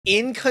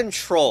In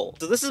Control.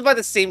 So this is by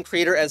the same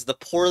creator as the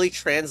poorly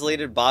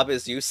translated Bob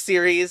Is You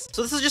series.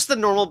 So this is just the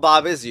normal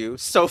Bob Is You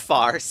so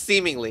far,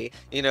 seemingly.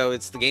 You know,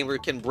 it's the game where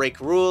you can break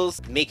rules,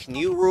 make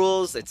new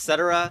rules,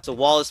 etc. So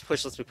wall is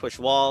push lets me push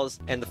walls,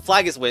 and the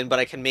flag is win, but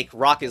I can make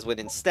rock is win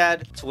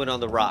instead to win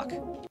on the rock.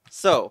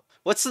 So,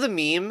 what's the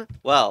meme?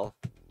 Well,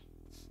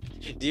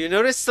 do you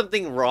notice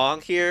something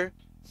wrong here?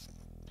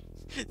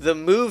 The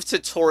move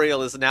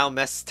tutorial is now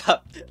messed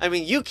up. I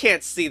mean, you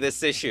can't see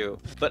this issue,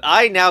 but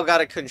I now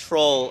got a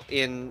control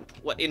in,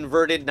 what,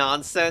 inverted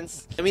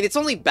nonsense? I mean, it's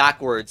only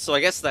backwards, so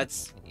I guess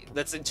that's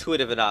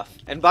intuitive enough.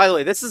 And by the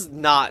way, this is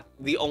not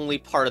the only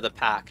part of the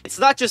pack. It's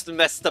not just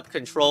messed up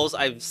controls.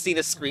 I've seen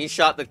a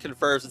screenshot that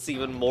confirms it's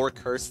even more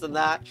cursed than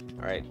that.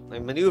 All right, I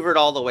maneuvered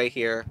all the way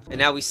here, and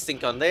now we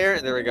sync on there,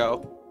 and there we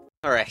go.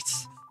 All right,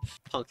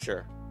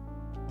 puncture.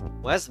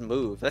 Well, that's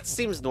move. That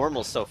seems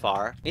normal so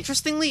far.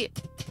 Interestingly,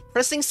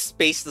 pressing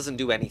space doesn't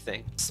do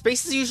anything.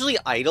 Space is usually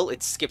idle,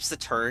 it skips a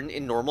turn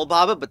in normal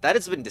Baba, but that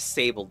has been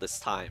disabled this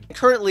time.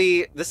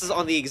 Currently, this is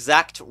on the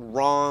exact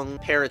wrong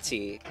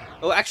parity.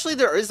 Oh, actually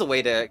there is a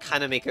way to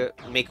kind of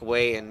make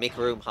way and make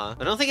room, huh?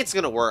 I don't think it's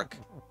gonna work.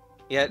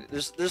 Yeah,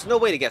 there's no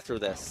way to get through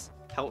this.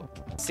 How,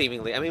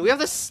 seemingly. I mean, we have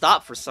this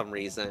stop for some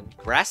reason.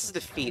 Grass is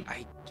defeat.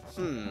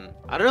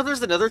 I don't know if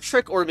there's another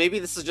trick, or maybe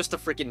this is just a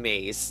freaking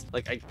maze.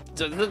 Like, it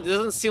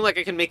doesn't seem like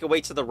I can make a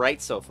way to the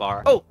right so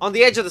far. Oh, on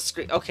the edge of the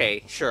screen.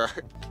 Okay, sure.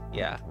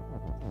 Yeah.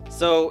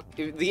 So,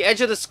 the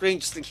edge of the screen,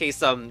 just in case,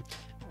 so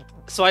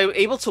I'm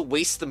able to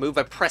waste the move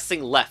by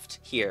pressing left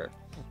here.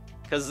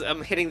 Because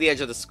I'm hitting the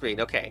edge of the screen.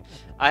 Okay.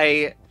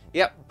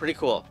 Yep, pretty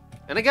cool.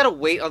 And I gotta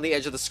wait on the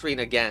edge of the screen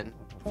again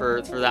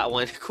for that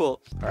one.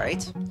 Cool.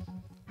 Alright.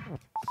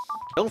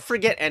 Don't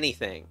forget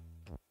anything.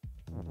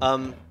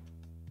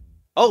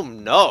 Oh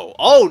no!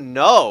 Oh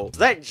no!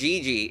 So that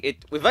GG,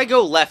 if I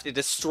go left, it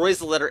destroys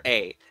the letter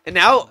A. And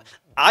now,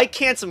 I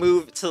can't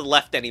move to the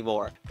left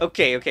anymore.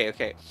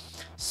 Okay.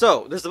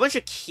 So, there's a bunch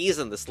of keys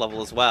in this level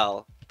as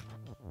well.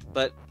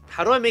 But,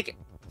 how do I make...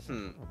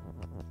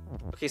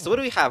 Okay, so what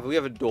do we have? We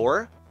have a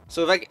door.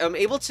 So if I'm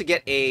able to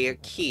get a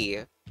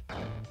key...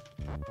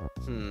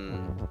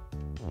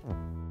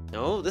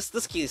 No,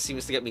 this key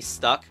seems to get me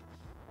stuck.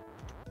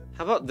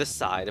 How about this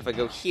side? If I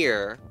go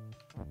here...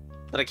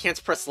 But I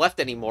can't press left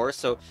anymore,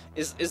 so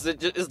is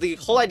the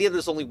whole idea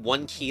there's only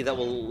one key that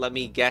will let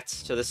me get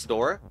to this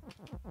door?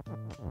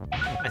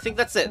 I think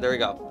that's it. There we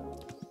go.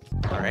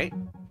 Alright.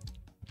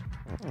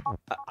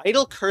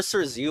 Idle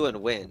cursors you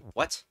and win.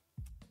 What?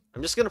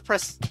 I'm just gonna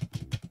press...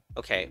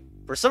 Okay.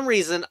 For some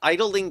reason,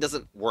 idling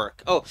doesn't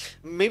work. Oh,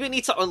 maybe I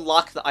need to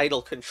unlock the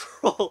idle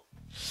control.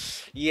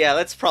 Yeah,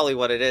 that's probably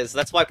what it is.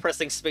 That's why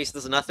pressing space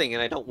does nothing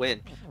and I don't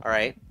win.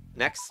 Alright,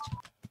 next.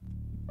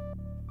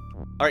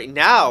 Alright,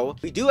 now,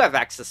 we do have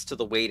access to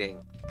the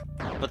waiting.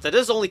 But that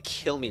does only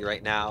kill me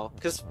right now.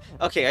 Because,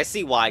 okay, I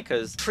see why.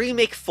 Because tree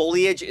make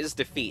foliage is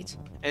defeat.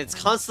 And it's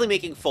constantly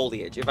making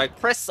foliage. If I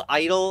press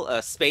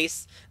idle,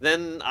 space,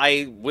 then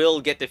I will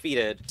get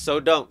defeated.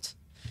 So don't.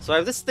 So I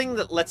have this thing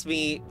that lets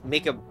me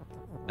make a...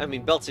 I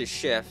mean, belt is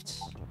shift.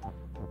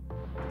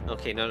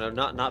 Okay, no,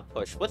 not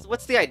push.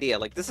 What's the idea?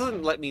 Like, this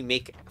doesn't let me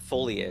make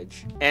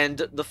foliage. And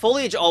the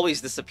foliage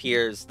always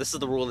disappears. This is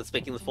the rule that's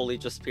making the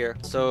foliage disappear.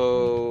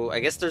 So, I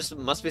guess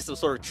must be some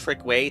sort of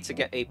trick way to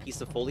get a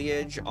piece of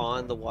foliage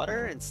on the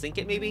water and sink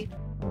it, maybe?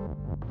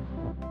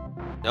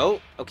 No?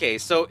 Okay,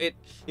 so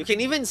you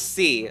can even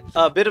see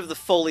a bit of the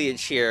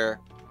foliage here,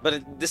 but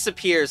it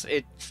disappears.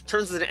 It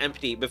turns into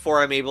empty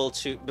before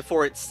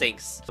it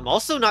sinks. I'm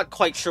also not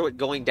quite sure what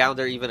going down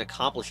there even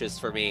accomplishes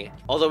for me.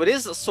 Although it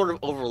is sort of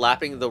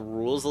overlapping the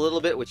rules a little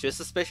bit, which is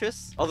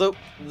suspicious. Although,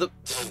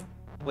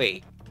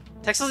 wait.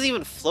 Text isn't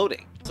even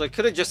floating. So I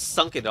could have just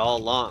sunk it all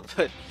along,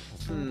 but...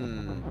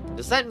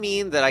 Does that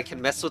mean that I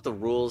can mess with the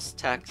rules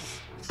text?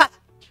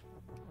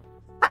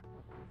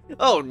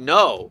 Oh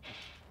no!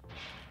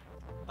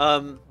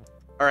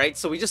 Alright,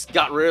 so we just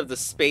got rid of the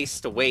space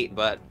to wait,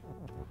 but...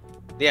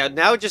 Yeah,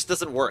 now it just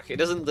doesn't work. It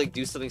doesn't, like,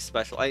 do something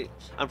special.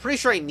 I'm pretty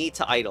sure I need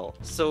to idle.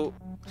 So,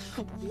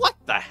 what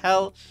the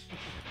hell?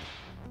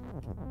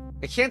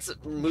 I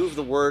can't move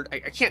the word... I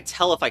can't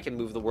tell if I can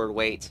move the word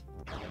wait.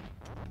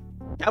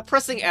 Now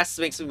pressing S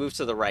makes me move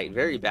to the right.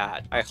 Very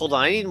bad. Alright, hold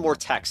on. I need more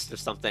text or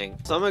something.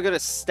 So I'm gonna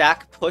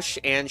stack push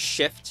and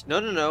shift.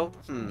 No.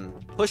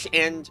 Push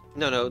and...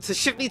 No. The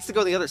shift needs to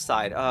go the other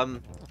side.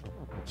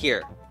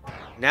 Here.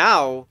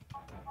 Now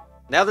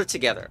they're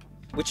together.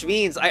 Which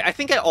means, I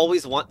think I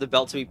always want the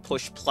belt to be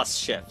push plus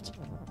shift.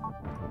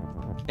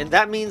 And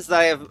that means that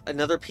I have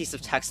another piece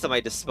of text at my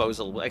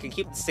disposal. I can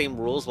keep the same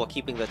rules while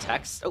keeping the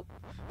text. Oh,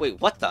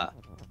 wait, what the?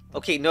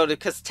 Okay, no,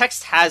 because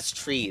text has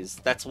trees.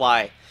 That's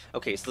why.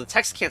 Okay, so the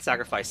text can't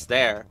sacrifice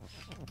there.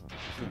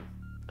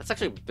 That's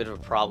actually a bit of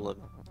a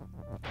problem.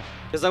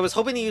 Because I was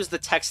hoping to use the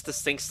text to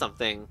sink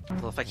something.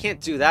 Well, if I can't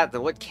do that,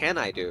 then what can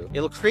I do?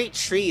 It'll create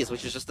trees,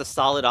 which is just a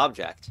solid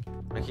object.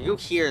 I can go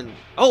here and...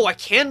 Oh, I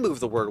can move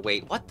the word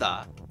wait. What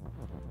the?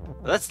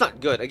 That's not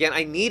good. Again,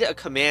 I need a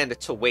command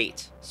to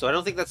wait. So I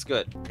don't think that's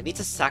good. I need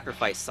to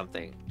sacrifice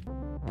something.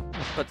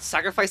 But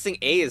sacrificing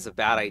A is a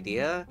bad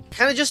idea.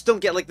 Kind of just don't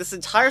get, like, this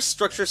entire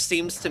structure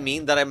seems to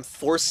mean that I'm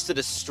forced to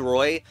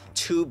destroy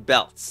 2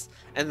 belts.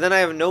 And then I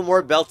have no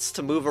more belts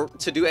to move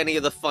to do any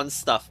of the fun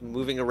stuff,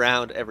 moving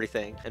around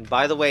everything. And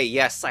by the way,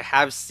 yes, I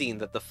have seen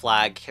that the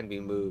flag can be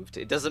moved.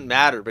 It doesn't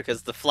matter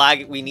because the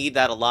flag, we need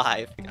that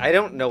alive. I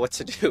don't know what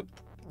to do.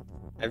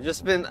 I've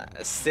just been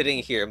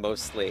sitting here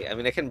mostly. I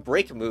mean, I can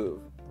break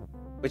move.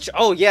 Which,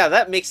 oh yeah,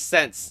 that makes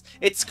sense.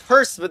 It's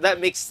cursed, but that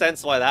makes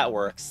sense why that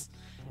works.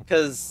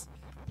 Because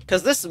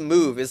this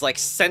move is, like,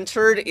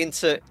 centered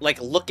into, like,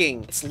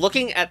 it's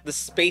looking at the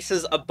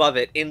spaces above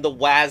it in the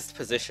WASD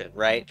position,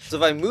 right? So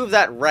if I move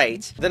that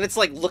right, then it's,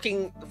 like,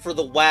 looking for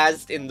the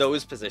WASD in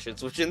those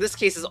positions, which in this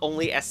case is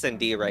only S and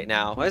D right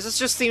now. Why does this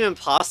just seem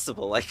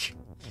impossible? Like,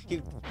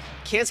 you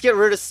can't get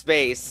rid of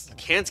space,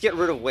 can't get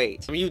rid of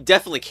weight. I mean, you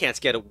definitely can't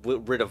get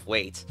rid of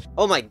weight.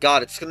 Oh my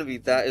god, it's gonna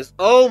be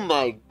oh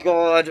my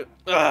god.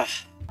 Ugh.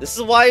 This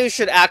is why you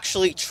should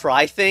actually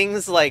try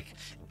things, like,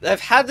 I've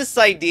had this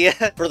idea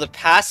for the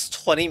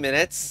past 20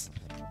 minutes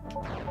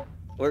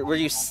where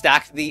you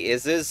stack the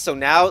is's. So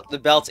now the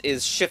belt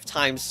is shift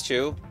times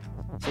 2.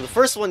 So the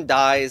first one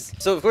dies.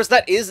 So of course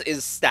that is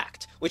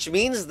stacked, which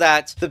means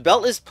that the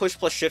belt is push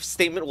plus shift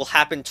statement will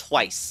happen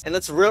twice. And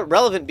that's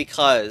relevant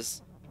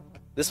because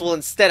this will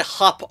instead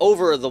hop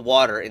over the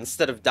water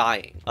instead of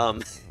dying.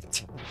 Hold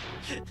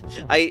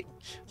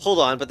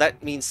on, but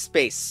that means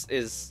space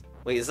is...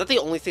 Wait, is that the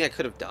only thing I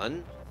could have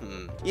done?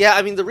 Yeah,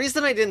 I mean, the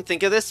reason I didn't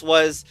think of this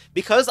was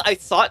because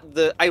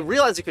I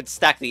realized you could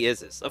stack the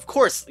is's. Of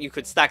course you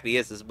could stack the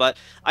is's, but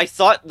I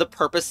thought the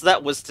purpose of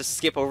that was to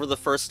skip over the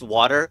first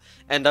water,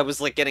 and I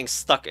was, like, getting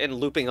stuck and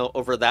looping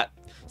over that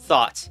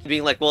thought.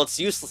 Being like, well,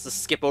 it's useless to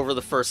skip over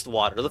the first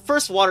water. The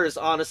first water is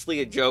honestly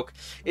a joke.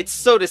 It's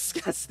so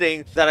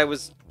disgusting that I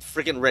was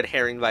freaking red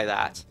herring by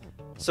that.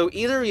 So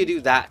either you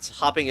do that,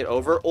 hopping it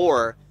over,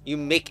 or you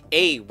make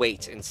A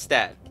wait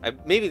instead.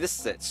 Maybe this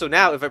is it. So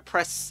now if I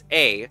press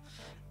A,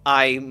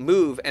 I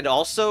move and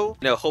also,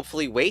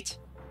 hopefully wait.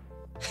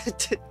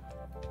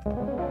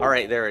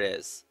 Alright, there it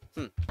is.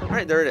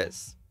 Alright, there it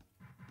is.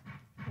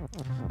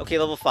 Okay,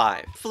 level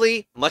 5.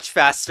 Hopefully, much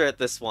faster at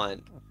this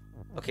one.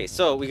 Okay,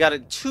 so we got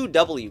 2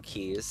 W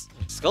keys.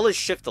 Skull is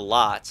shift a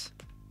lot.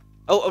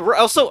 Oh,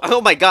 also, oh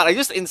my god, I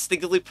just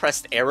instinctively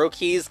pressed arrow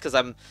keys because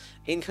I'm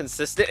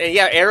inconsistent. And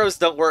yeah, arrows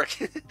don't work.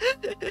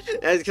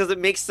 Because it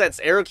makes sense.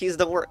 Arrow keys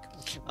don't work.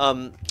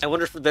 I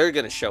wonder if they're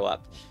gonna show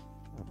up.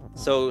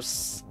 So...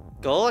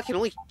 Skull, I can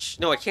only...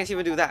 No, I can't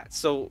even do that.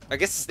 So, I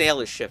guess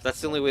snail is shift.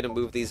 That's the only way to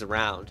move these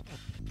around.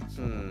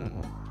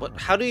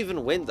 How do you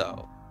even win,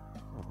 though?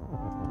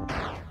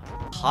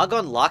 Hog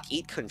on lock,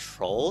 eat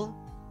control?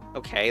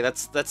 Okay,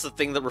 that's the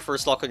thing that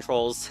refers to all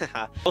controls.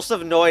 I also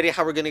have no idea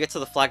how we're gonna get to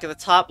the flag at the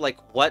top. Like,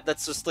 what?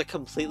 That's just, like,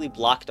 completely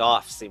blocked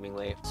off,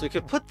 seemingly. So we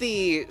could put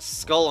the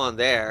skull on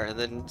there, and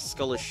then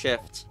skull is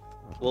shift.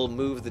 We'll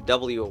move the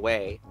W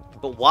away.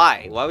 But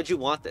why? Why would you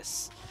want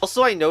this?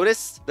 Also, I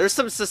noticed there's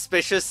some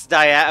suspicious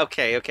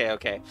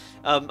Okay.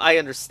 I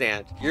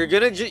understand. You're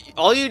gonna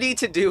all you need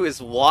to do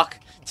is walk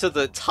to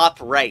the top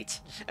right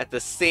at the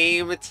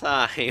same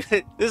time.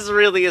 This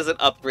really is an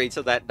upgrade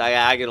to that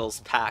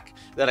diagonals pack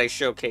that I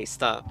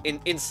showcased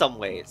in some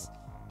ways.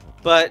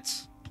 But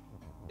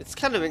it's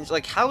kind of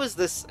like, how is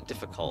this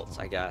difficult,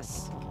 I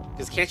guess?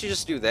 Because can't you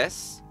just do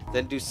this?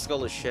 Then do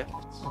skull is shift?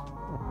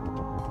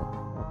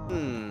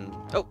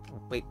 Oh,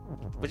 wait.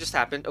 What just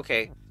happened?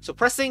 Okay. So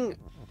pressing...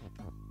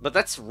 But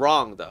that's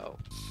wrong, though.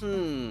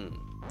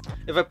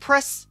 If I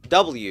press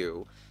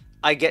W,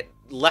 I get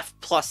left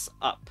plus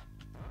up.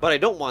 But I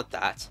don't want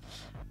that.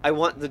 I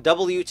want the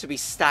W to be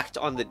stacked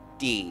on the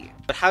D.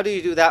 But how do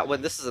you do that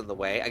when this is in the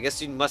way? I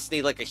guess you must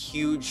need, like, a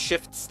huge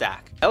shift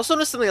stack. I also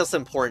noticed something else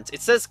important.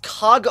 It says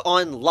cog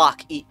on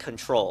lock, eat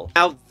control.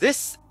 Now,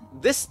 this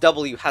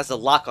W has a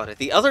lock on it.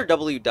 The other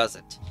W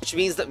doesn't. Which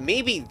means that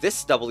maybe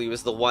this W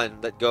is the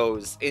one that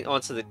goes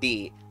onto the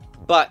D.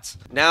 But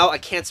now I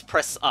can't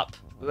press up.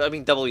 I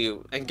mean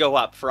W, and go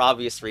up for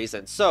obvious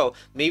reasons. So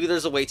maybe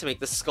there's a way to make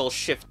the skull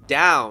shift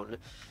down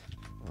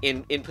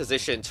in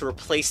position to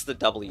replace the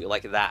W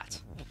like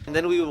that. And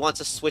then we would want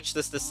to switch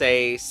this to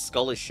say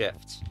skull is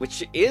shift,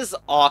 which is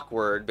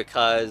awkward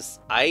because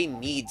I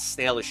need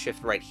snail is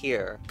shift right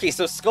here. Okay,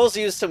 so skull's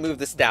used to move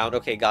this down.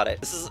 Okay, got it.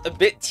 This is a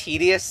bit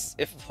tedious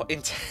if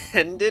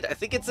intended. I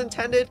think it's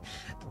intended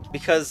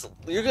because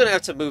you're gonna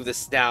have to move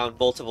this down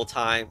multiple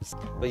times.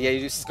 But yeah, you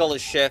do skull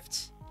is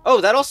shift.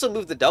 Oh, that also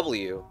moved the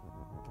W.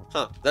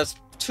 Huh, that's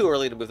too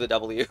early to move the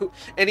W.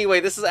 Anyway,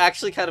 this is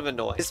actually kind of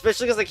annoying,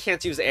 especially because I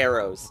can't use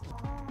arrows.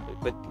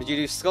 But you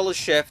do skull is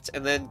shift,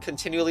 and then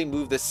continually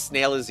move this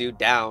snail as you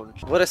down.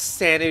 What a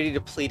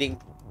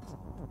sanity-depleting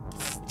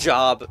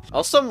job.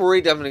 Also, I'm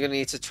worried I'm gonna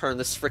need to turn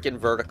this freaking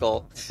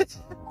vertical.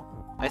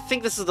 I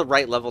think this is the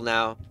right level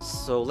now.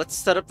 So let's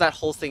set up that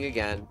whole thing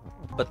again.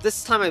 But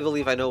this time I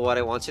believe I know what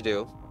I want to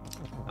do.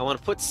 I want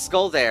to put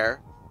skull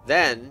there,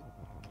 then...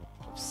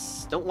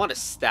 Don't want to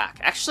stack.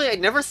 Actually, I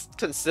never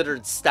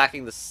considered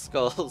stacking the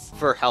skulls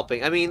for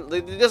helping. I mean,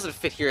 it doesn't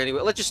fit here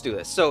anyway. Let's just do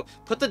this. So,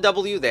 put the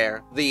W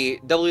there. The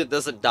W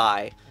doesn't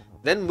die.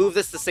 then move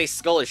this to say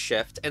skull is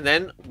shift, and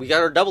then we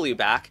got our W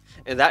back,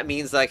 and that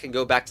means that I can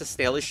go back to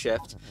snail is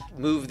shift,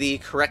 move the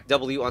correct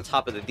W on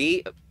top of the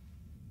D.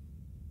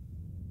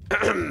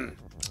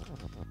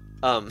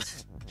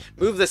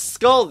 Move the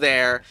skull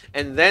there,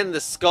 and then the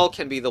skull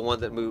can be the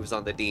one that moves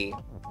on the D.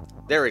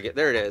 There we go.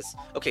 There it is.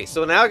 Okay,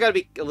 so now I gotta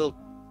be a little...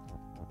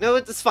 No,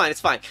 it's fine,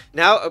 it's fine.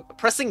 Now,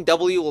 pressing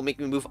W will make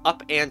me move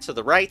up and to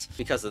the right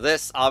because of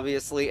this,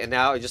 obviously, and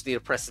now I just need to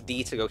press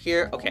D to go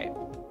here. Okay.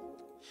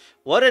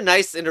 What a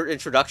nice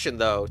introduction,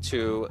 though,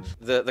 to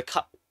the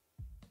cup.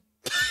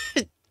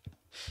 What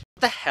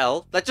the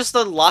hell? That just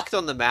unlocked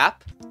on the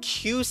map?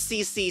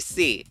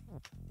 QCCC.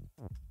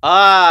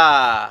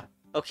 Ah!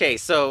 Okay,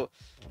 so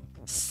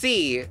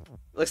C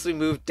lets me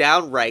move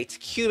down right.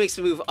 Q makes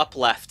me move up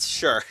left.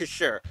 Sure,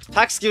 sure.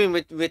 Pack's giving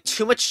me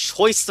too much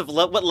choice of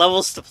what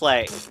levels to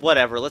play.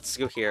 Whatever, let's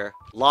go here.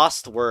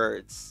 Lost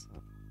words.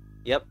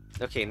 Yep.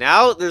 Okay,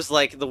 now there's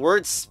like the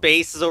word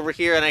space is over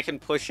here and I can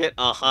push it.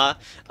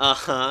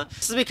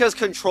 This is because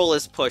control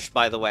is pushed,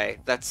 by the way.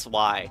 That's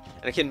why.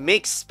 And I can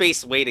make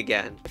space wait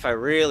again if I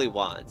really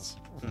want.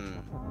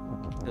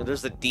 And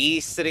there's a D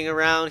sitting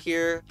around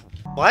here.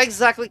 Why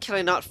exactly can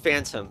I not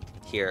phantom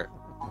here?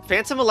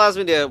 Phantom allows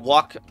me to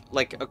walk,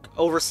 like,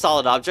 over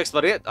solid objects,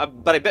 but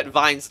I bet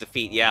Vine's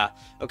defeat, yeah.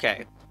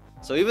 Okay.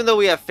 So even though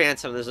we have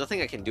Phantom, there's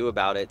nothing I can do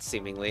about it,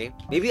 seemingly.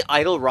 Maybe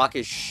Idle Rock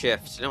is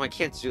shift. No, I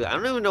can't do that. I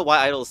don't even know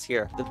why Idle's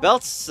here. The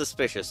belt's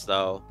suspicious,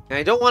 though. And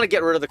I don't want to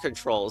get rid of the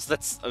controls.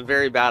 That's a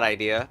very bad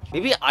idea.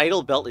 Maybe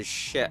Idle Belt is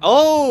shift.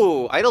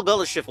 Oh! Idle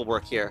Belt is shift will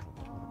work here.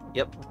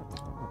 Yep.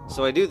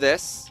 So I do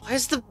this. Why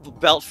is the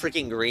belt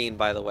freaking green,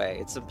 by the way?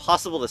 It's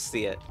impossible to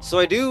see it. So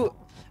I do,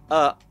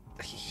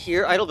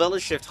 here, Idle Belt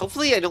is shift.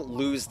 Hopefully I don't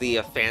lose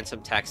the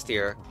Phantom text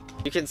here.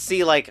 You can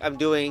see, like, I'm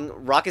doing,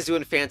 Rock is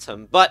doing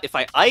Phantom, but if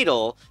I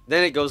idle,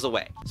 then it goes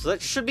away. So that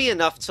should be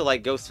enough to,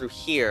 like, go through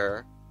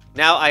here.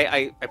 Now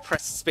I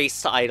press space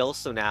to idle,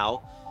 so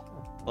now,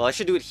 well, I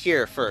should do it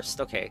here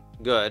first. Okay,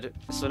 good.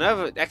 So now I have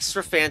an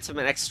extra Phantom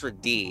and extra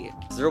D.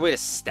 Is there a way to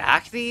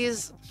stack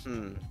these?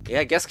 Yeah,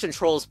 I guess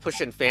control is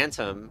push and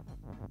Phantom.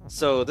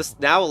 So this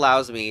now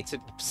allows me to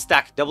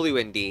stack W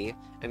and D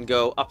and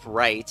go up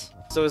right.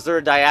 So is there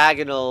a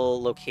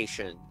diagonal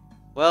location?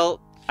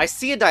 Well, I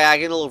see a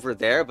diagonal over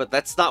there, but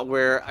that's not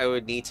where I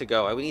would need to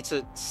go. I would need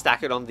to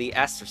stack it on the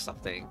S or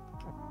something.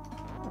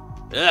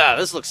 Ugh,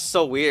 this looks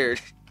so weird.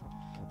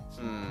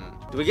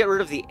 Do we get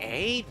rid of the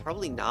A?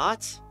 Probably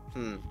not.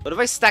 What if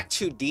I stack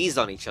two Ds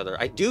on each other?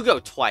 I do go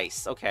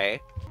twice, okay.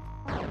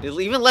 It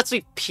even lets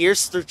me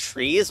pierce through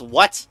trees?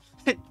 What?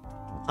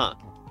 Huh.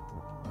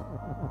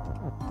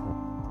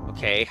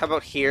 Okay, how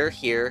about here,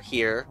 here,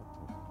 here?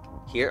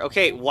 Here?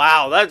 Okay,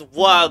 wow,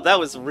 that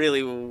was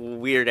really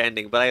weird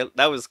ending, but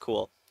that was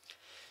cool.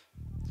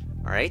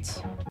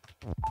 Alright.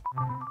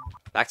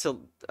 Back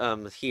to,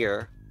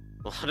 here.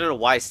 Well, I don't know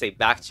why I say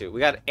back to. We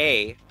got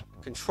A.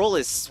 Control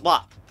is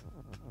swap.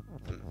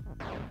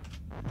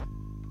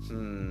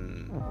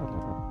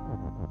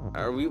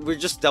 We're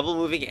just double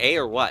moving A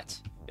or what?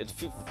 It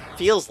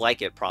feels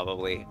like it,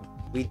 probably.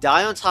 We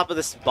die on top of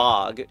this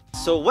bog.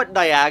 So what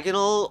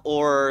diagonal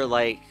or,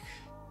 like...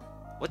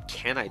 What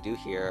can I do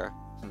here?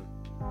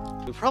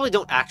 We probably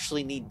don't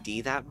actually need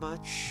D that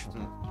much.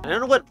 I don't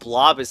know what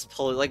blob is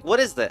pulling. Like, what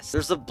is this?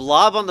 There's a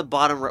blob on the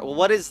bottom right. Well,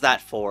 what is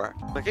that for?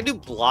 I can do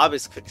blob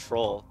as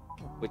control,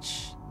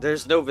 which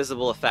there's no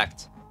visible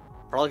effect.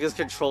 Probably because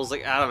control's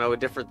like, I don't know, a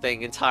different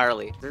thing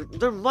entirely.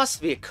 There must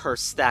be a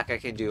curse stack I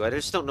can do. I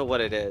just don't know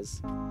what it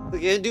is. I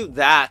can do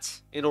that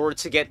in order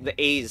to get the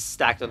A's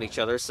stacked on each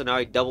other. So now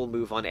I double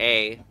move on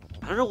A.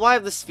 I don't know why I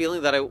have this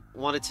feeling that I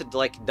wanted to,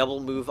 like,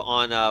 double move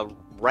on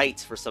right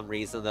for some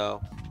reason,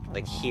 though.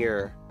 Like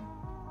here.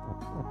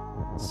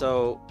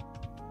 So,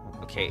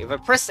 okay, if I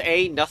press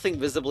A, nothing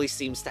visibly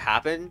seems to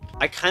happen.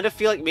 I kind of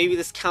feel like maybe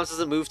this counts as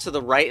a move to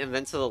the right and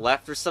then to the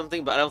left or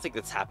something, but I don't think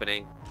that's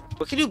happening.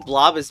 We can do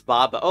blob as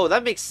Baba. Oh,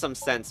 that makes some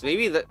sense.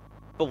 Maybe that...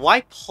 But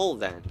why pull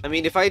then? I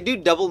mean, if I do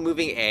double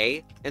moving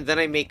A, and then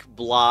I make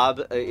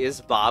blob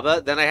is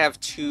Baba, then I have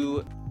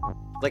two...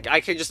 Like, I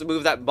can just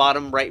move that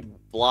bottom right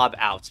blob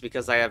out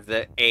because I have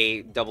the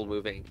A double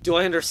moving. Do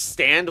I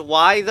understand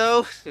why,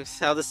 though?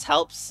 How this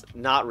helps?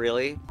 Not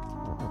really.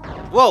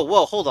 Whoa,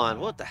 whoa, hold on.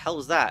 What the hell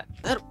was that?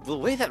 The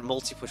way that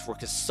multi-push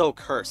work is so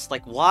cursed.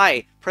 Like,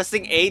 why?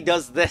 Pressing A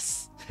does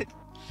this.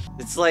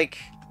 It's like...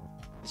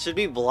 It should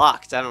be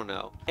blocked, I don't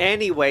know.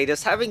 Anyway,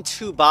 does having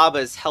two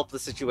Babas help the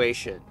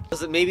situation?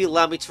 Does it maybe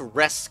allow me to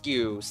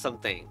rescue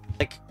something?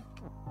 Like,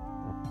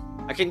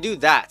 I can do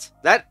that.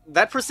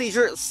 That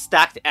procedure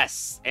stacked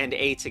S and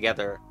A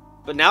together.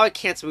 But now I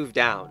can't move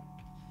down.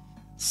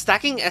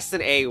 Stacking S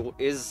and A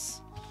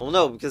is... Well,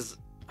 no, because...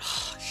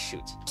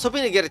 shoot. I was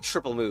hoping to get a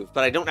triple move,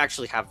 but I don't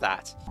actually have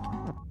that.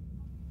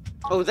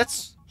 Oh,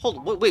 that's...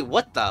 Wait,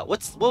 what the?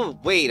 Whoa,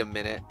 wait a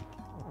minute.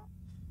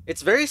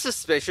 It's very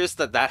suspicious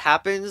that that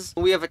happens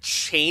when we have a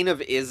chain of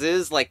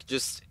ises, like,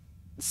 just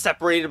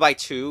separated by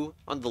two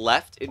on the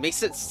left. It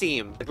makes it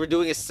seem like we're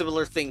doing a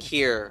similar thing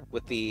here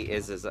with the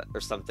ises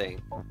or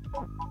something.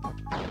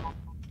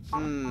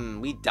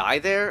 We die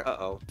there?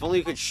 Uh-oh. If only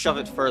you could shove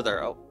it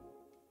further. Oh.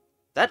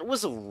 That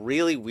was a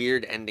really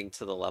weird ending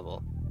to the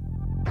level.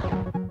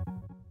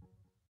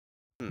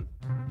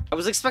 I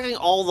was expecting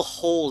all the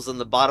holes in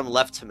the bottom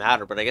left to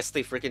matter, but I guess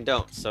they freaking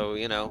don't. So,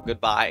 you know,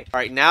 goodbye.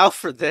 Alright, now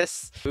for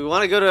this, we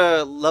want to go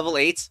to level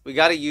 8. We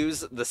gotta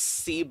use the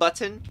C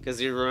button, because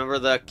you remember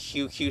the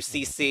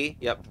QQCC?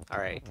 Yep,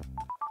 alright.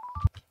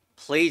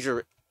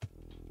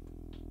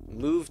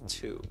 Move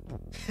to.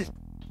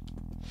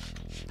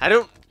 I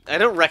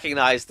don't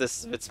recognize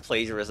this if it's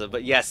plagiarism,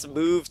 but yes,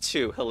 move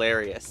to.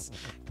 Hilarious.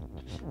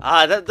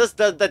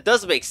 That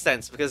does make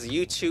sense, because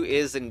U2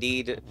 is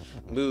indeed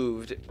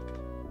moved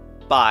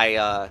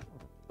by,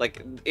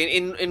 like,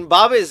 in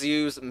Baba Is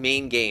You's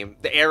main game,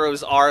 the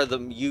arrows are the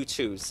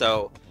U2,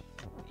 so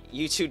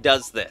U2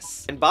 does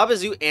this. In Baba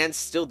Is You and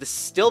still, the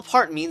still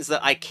part means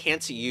that I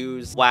can't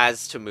use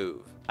WAS to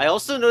move. I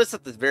also noticed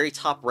at the very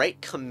top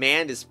right,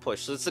 command is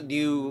pushed, so it's a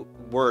new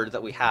word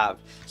that we have.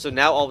 So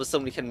now all of a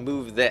sudden we can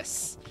move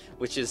this,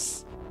 which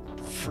is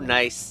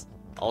nice.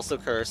 Also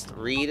cursed.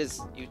 Read is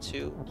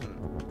U2.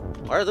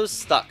 Why are those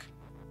stuck?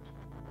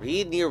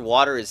 Read near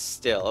water is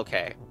still.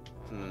 Okay.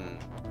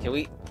 Can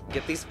we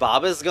get these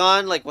Babas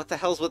gone? Like, what the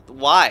hell's with...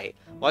 Why?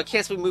 Why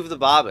can't we move the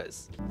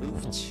Babas?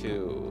 Move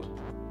to...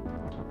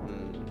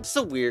 It's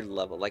a weird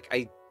level. Like,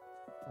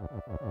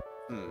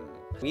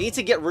 We need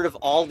to get rid of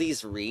all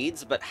these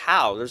reads, but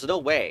how? There's no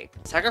way.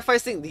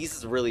 Sacrificing these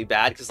is really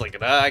bad, because, like,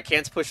 I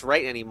can't push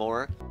right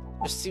anymore.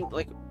 Just seemed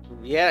like...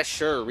 Yeah,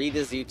 sure, read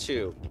is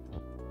U2.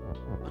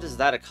 What does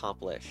that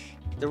accomplish?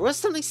 There was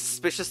something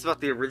suspicious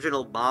about the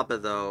original Baba,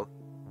 though.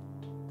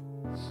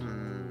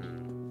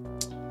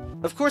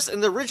 Of course, in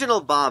the original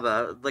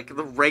Baba, like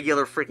the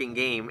regular freaking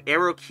game,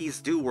 arrow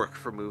keys do work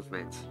for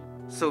movement.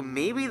 So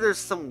maybe there's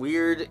some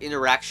weird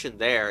interaction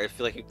there. If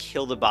like you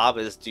kill the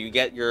Babas, do you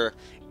get your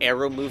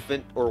arrow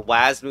movement or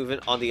WAS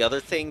movement on the other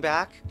thing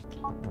back?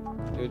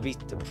 It would be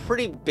a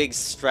pretty big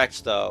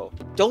stretch, though.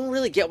 Don't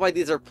really get why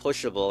these are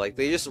pushable. Like,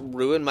 they just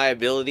ruin my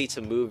ability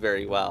to move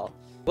very well.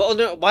 Well,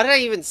 no, why did I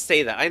even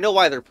say that? I know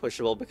why they're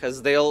pushable,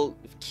 because they'll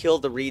kill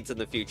the reeds in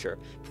the future.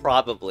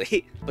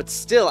 Probably. But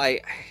still, I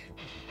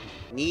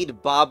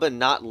need Baba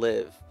not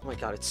live. Oh my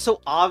god, it's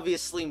so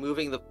obviously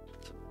moving the...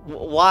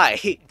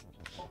 Why?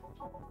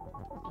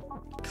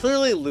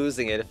 Clearly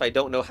losing it if I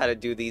don't know how to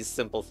do these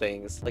simple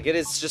things. Like, it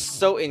is just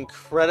so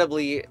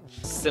incredibly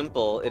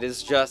simple. It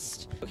is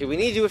just... Okay, we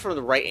need to do it from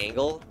the right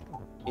angle.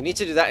 You need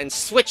to do that and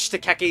switch to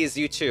Keke's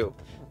U2.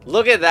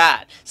 Look at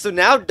that! So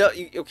now,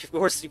 of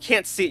course, you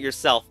can't see it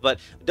yourself, but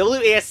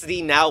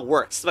WASD now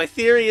works. My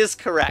theory is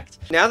correct.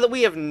 Now that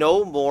we have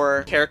no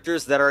more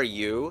characters that are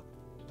U,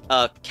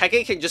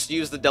 Keke can just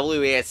use the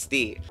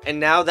WASD, and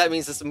now that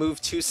means this move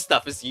 2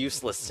 stuff is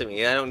useless to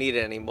me. I don't need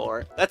it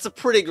anymore. That's a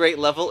pretty great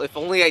level. If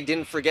only I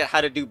didn't forget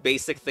how to do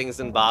basic things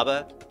in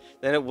Baba,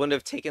 then it wouldn't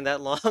have taken that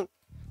long.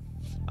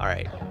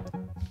 Alright.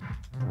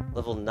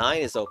 Level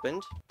 9 is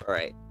opened.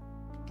 Alright.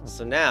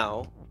 So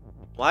now,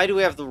 why do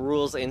we have the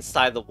rules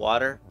inside the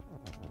water?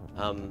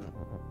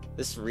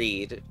 This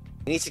reed.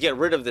 We need to get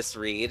rid of this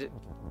reed.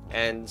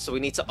 And so we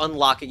need to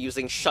unlock it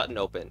using shut and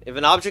open. If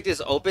an object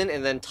is open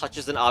and then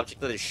touches an object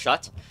that is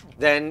shut,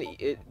 then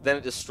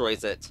it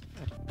destroys it.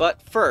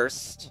 But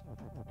first...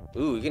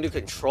 Ooh, you can do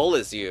control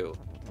as you.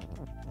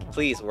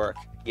 Please work.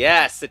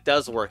 Yes, it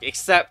does work.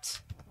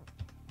 Except...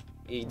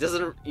 You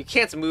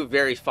can't move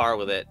very far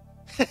with it.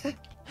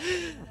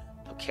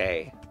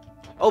 Okay.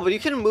 Oh, but you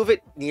can move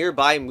it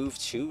nearby move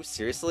 2?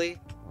 Seriously?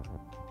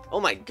 Oh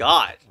my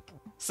god.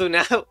 So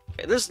now...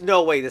 There's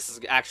no way this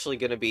is actually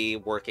going to be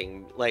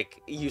working,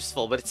 like,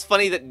 useful, but it's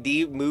funny that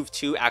D move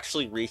 2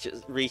 actually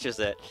reaches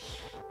it.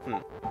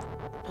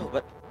 Oh,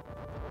 but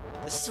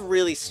this is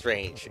really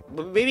strange.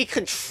 But maybe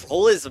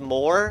control is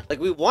more? Like,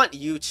 we want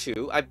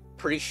U2, I'm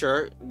pretty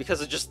sure,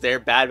 because it's just there,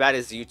 bad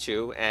is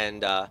U2,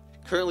 and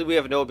currently we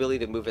have no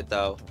ability to move it,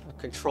 though.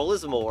 Control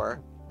is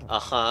more.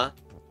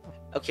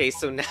 Okay,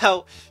 so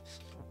now,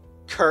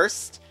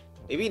 cursed?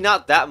 Maybe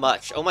not that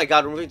much. Oh my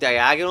god, we're moving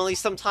diagonally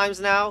sometimes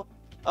now?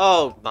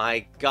 Oh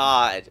my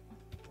god.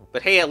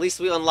 But hey, at least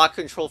we unlock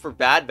control for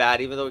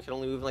bad, even though we can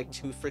only move in like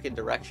 2 freaking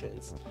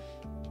directions.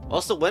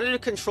 Also, when did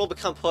control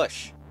become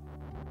push?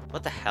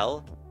 What the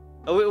hell?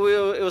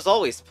 Oh, it was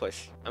always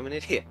push. I'm an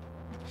idiot.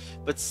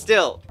 But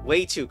still,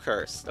 way too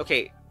cursed.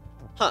 Okay.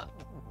 Huh.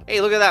 Hey,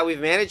 look at that. We've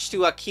managed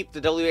to keep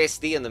the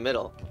WASD in the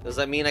middle. Does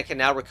that mean I can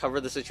now recover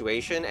the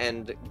situation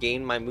and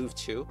gain my move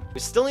 2? We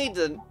still need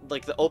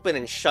the open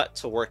and shut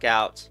to work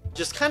out.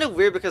 Just kind of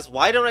weird, because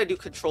why don't I do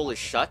control as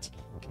shut?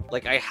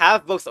 Like, I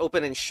have both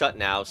open and shut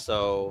now,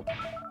 so...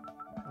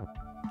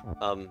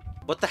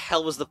 what the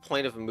hell was the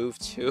point of move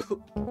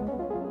 2?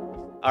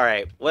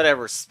 Alright,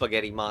 whatever,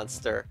 spaghetti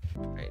monster.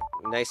 Alright,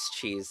 nice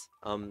cheese.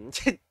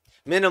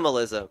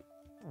 Minimalism.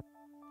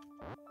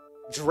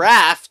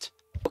 Draft?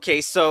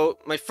 Okay, so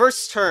my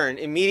first turn,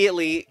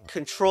 immediately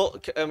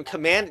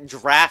command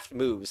draft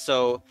moves.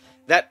 So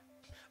that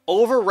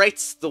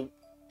overwrites the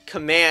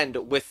command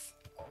with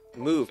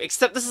move.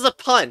 Except this is a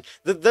pun.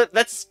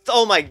 That's,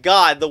 oh my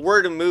god, the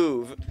word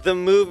move. The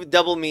move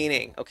double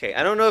meaning. Okay,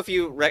 I don't know if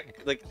you,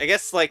 I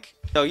guess, like,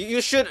 no,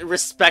 you should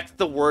respect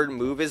the word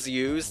move is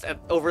used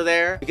over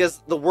there,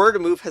 because the word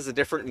move has a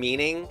different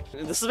meaning.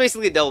 This is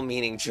basically a double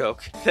meaning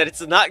joke, that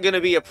it's not going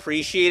to be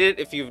appreciated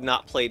if you've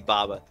not played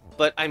Baba.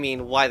 But, I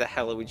mean, why the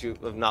hell would you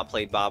have not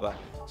played Baba?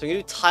 So I'm going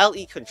to do tile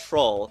E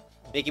control,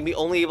 making me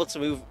only able to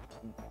move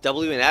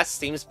W and S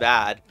seems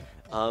bad.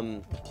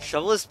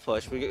 Shovel is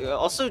push. We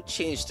also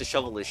changed to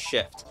shovel is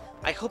shift.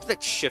 I hope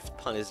that shift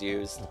pun is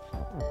used.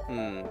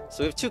 So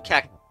we have 2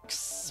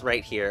 cacks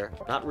right here.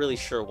 Not really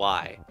sure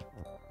why.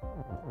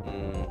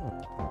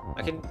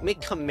 I can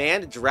make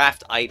command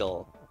draft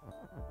idle.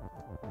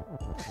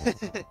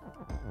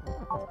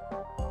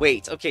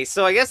 Wait, okay,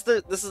 so I guess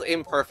this is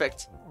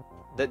imperfect.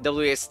 The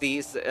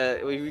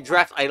WSD, when you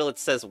draft idle, it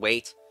says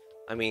wait.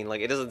 I mean,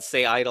 like, it doesn't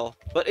say idle.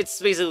 But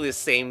it's basically the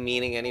same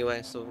meaning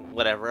anyway, so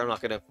whatever. I'm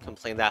not gonna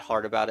complain that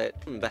hard about it.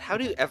 But how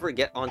do you ever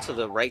get onto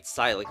the right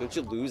side? Like, don't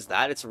you lose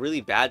that? It's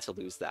really bad to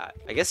lose that.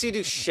 I guess you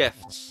do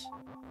shift.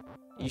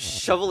 You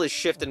shovel is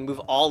shift and move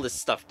all this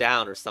stuff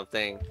down or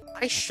something.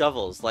 Why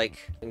shovels?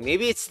 Like,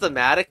 maybe it's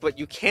thematic, but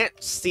you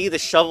can't see the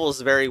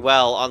shovels very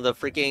well on the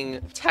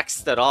freaking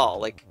text at all.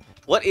 Like,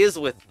 what is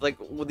with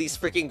these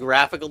freaking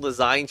graphical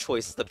design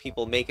choices that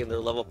people make in their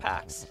level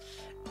packs?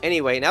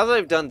 Anyway, now that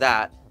I've done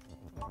that,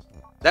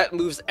 that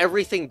moves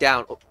everything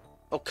down.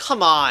 Oh,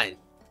 come on!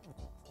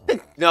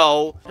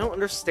 No! I don't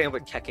understand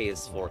what Keke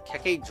is for.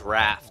 Keke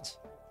draft.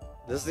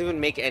 Doesn't even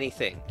make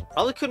anything.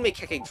 Probably could make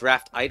Keke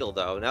draft idle,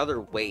 though. Now they're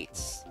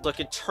weights. So I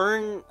could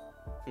turn...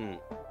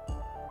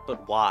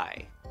 But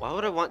why? Why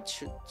would I want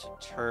to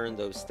turn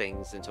those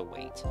things into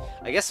weight?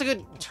 I guess I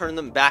could turn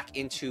them back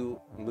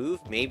into move,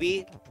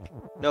 maybe?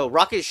 No,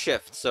 rock is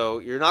shift, so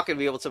you're not going to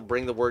be able to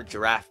bring the word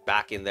giraffe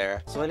back in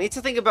there. So I need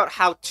to think about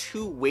how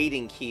 2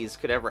 waiting keys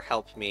could ever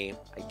help me,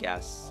 I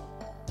guess.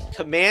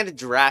 Command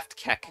draft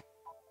kek.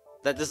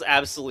 That does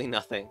absolutely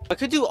nothing. I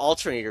could do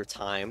alternator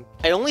time.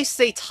 I only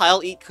say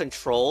tile eat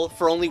control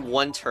for only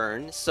 1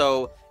 turn,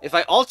 so if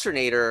I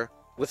alternator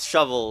with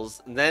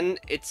shovels, then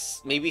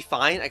it's maybe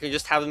fine. I could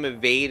just have them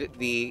evade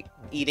the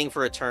eating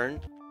for a turn.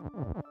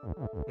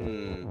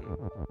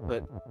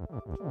 But...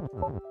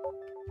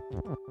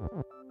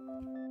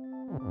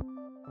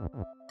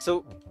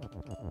 So,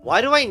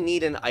 why do I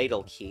need an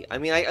idle key? I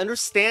mean, I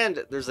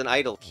understand there's an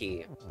idle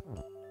key.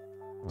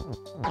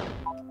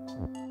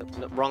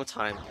 No, wrong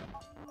time.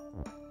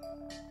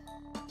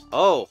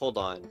 Oh, hold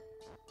on.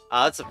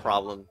 That's a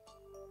problem.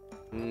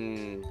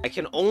 I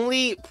can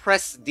only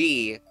press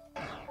D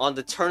on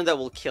the turn that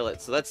will kill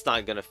it, so that's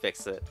not gonna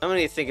fix it. I'm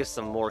gonna think of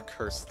some more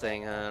cursed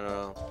thing, I don't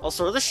know.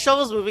 Also, are the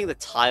shovels moving the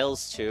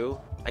tiles too?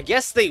 I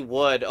guess they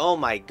would, oh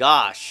my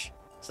gosh.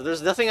 So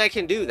there's nothing I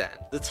can do then.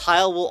 The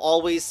tile will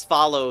always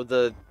follow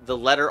the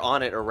letter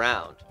on it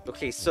around.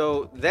 Okay,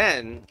 so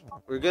then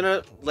we're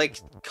gonna, like,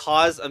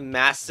 cause a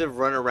massive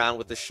run around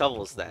with the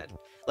shovels then.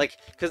 Like,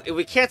 because if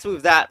we can't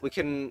move that, we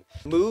can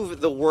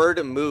move the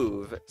word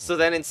move. So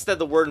then instead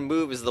the word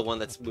move is the one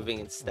that's moving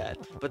instead.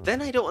 But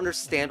then I don't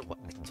understand what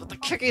the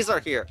kekes are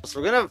here. So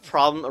we're gonna have a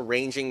problem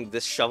arranging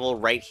this shovel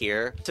right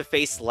here to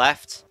face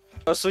left.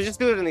 Oh, so we just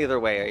do it in the other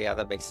way. Yeah,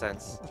 that makes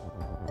sense.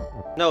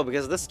 No,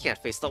 because this can't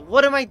face left.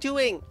 What am I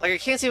doing? Like, I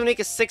can't even make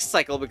a 6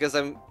 cycle because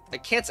I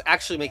can't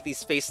actually make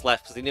these face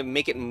left because I need to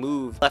make it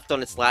move left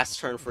on its last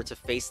turn for it to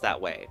face that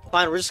way.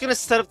 Fine, we're just gonna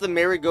set up the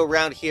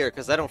merry-go-round here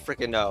because I don't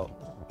freaking know.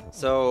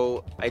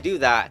 So, I do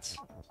that.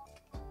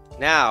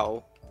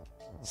 Now,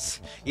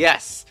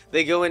 yes,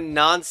 they go in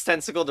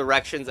nonsensical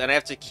directions and I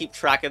have to keep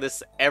track of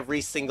this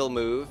every single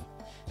move.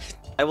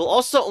 I will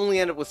also only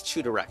end up with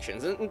 2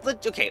 directions. And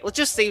okay, let's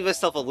just save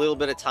myself a little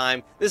bit of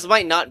time. This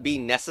might not be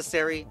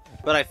necessary,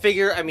 but I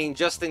figure, I mean,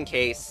 just in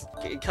case,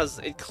 because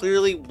it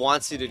clearly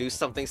wants you to do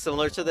something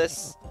similar to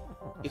this.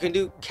 You can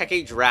do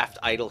Keke draft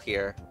idle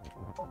here.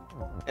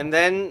 And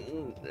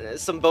then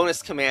some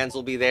bonus commands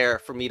will be there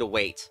for me to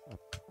wait.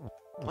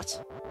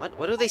 What?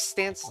 What do they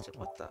stand still?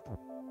 What the?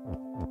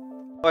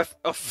 Oh,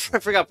 I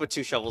forgot to put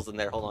 2 shovels in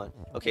there. Hold on.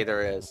 Okay,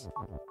 there it is.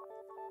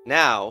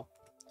 Now,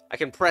 I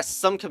can press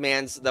some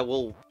commands that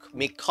will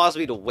cause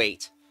me to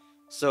wait.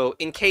 So,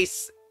 in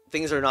case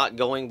things are not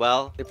going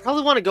well, they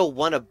probably want to go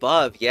 1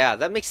 above. Yeah,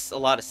 that makes a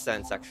lot of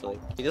sense, actually.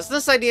 Does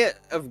this idea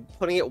of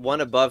putting it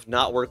 1 above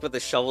not work with the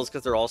shovels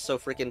because they're also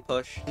freaking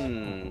push?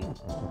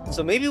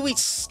 So maybe we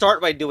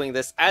start by doing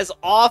this. As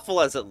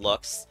awful as it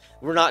looks,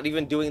 we're not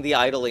even doing the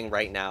idling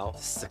right now.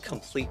 This is a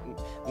complete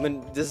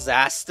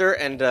disaster,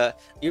 and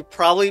you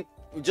probably,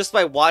 just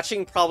by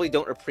watching, probably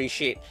don't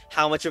appreciate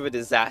how much of a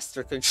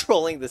disaster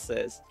controlling this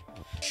is.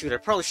 Shoot, I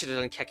probably should have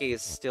done Keke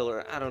is still,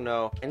 or I don't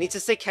know. I need to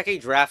say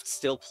Keke draft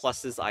still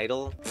plus is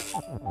idle.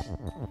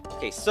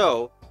 Okay,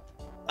 so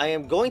I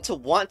am going to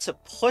want to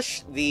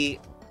push the...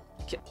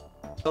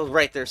 Oh,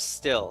 right, they're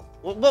still.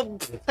 Well,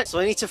 so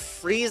I need to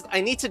freeze... I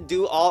need to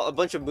do a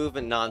bunch of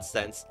movement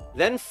nonsense,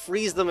 then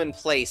freeze them in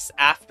place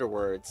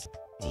afterwards.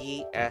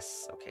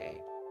 DS,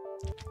 okay.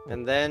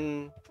 And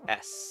then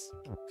S.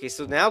 Okay,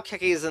 so now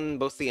Keke is in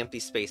both the empty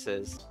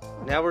spaces.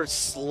 Now we're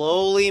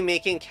slowly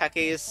making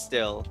Keke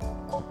still.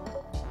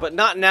 But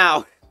not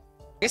now.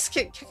 I guess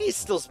Keke is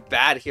still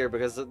bad here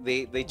because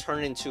they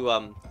turn into,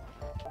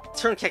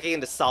 turn Keke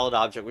into solid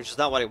object, which is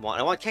not what I want.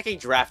 I want Keke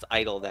draft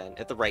idle then,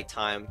 at the right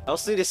time. I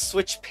also need to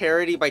switch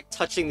parity by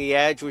touching the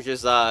edge, which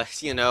is,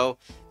 you know,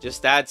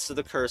 just adds to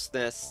the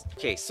cursedness.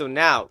 Okay, so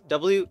now,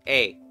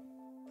 W-A.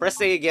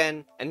 Press A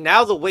again, and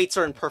now the weights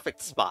are in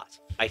perfect spot,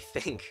 I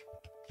think.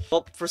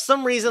 Well, for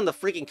some reason, the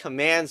freaking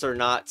commands are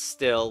not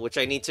still, which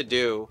I need to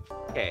do.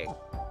 Okay,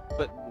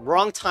 but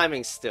wrong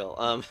timing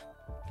still.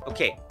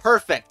 Okay,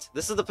 perfect.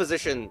 This is the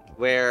position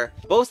where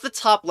both the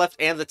top left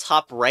and the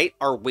top right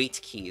are weight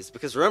keys.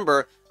 Because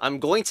remember, I'm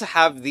going to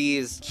have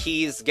these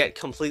keys get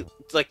complete...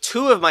 Like,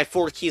 2 of my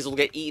 4 keys will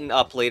get eaten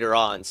up later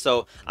on.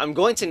 So, I'm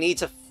going to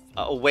need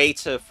a way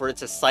for it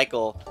to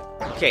cycle.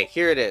 Okay,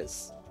 here it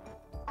is.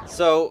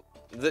 So,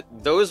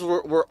 those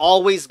were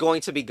always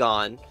going to be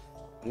gone.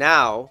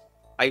 Now,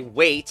 I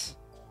wait.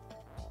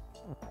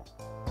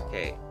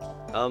 Okay.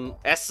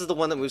 S is the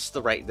one that moves to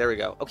the right. There we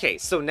go. Okay,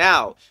 so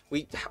now,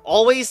 we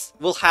always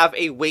will have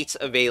a weight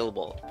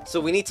available.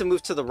 So we need to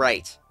move to the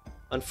right.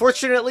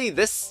 Unfortunately,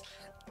 this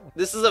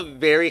is a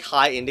very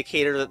high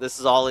indicator that this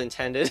is all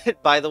intended,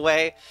 by the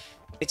way.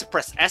 I need to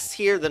press S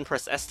here, then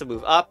press S to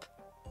move up.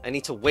 I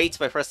need to wait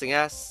by pressing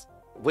S.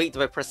 Wait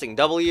by pressing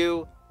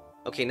W.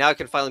 Okay, now I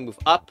can finally move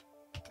up.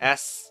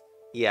 S.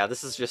 Yeah,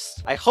 this is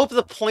just... I hope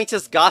the point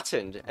is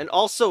gotten. And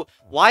also,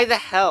 why the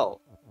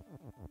hell?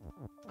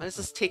 Why does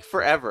this take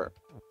forever?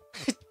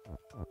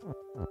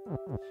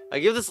 I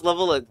give this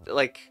level a,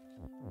 like,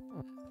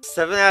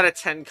 7 out of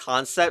 10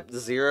 concept,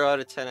 0 out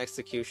of 10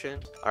 execution.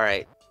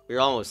 Alright, we're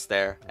almost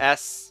there.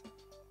 S.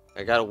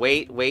 I gotta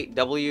wait,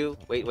 W.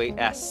 Wait,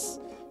 S.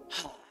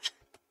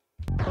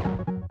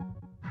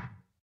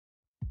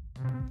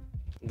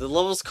 The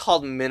level's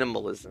called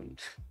Minimalism.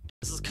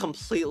 This is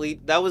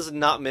completely... That was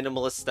not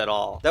minimalist at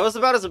all. That was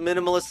about as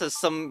minimalist as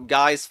some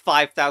guy's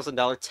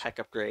 $5,000 tech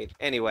upgrade.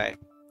 Anyway.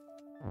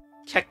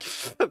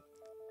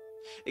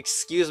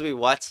 Excuse me,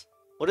 what?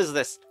 What is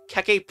this?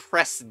 Keke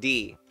press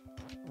D.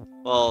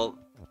 Well...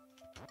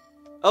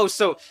 Oh,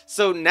 so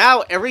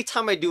now every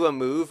time I do a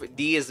move,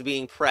 D is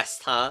being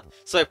pressed, huh?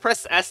 So I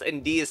press S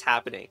and D is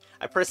happening.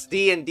 I press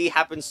D and D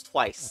happens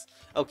twice.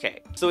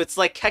 Okay, so it's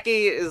like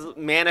Keke is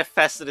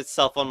manifested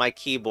itself on my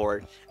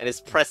keyboard and is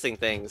pressing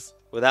things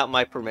without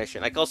my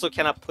permission. I also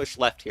cannot push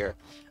left here.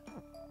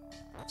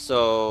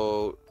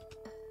 So...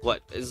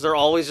 What? Is there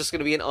always just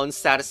gonna be an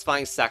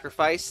unsatisfying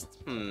sacrifice?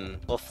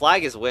 Well,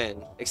 flag is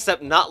win.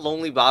 Except not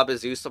Lonely Bob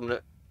is you, so I'm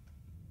gonna...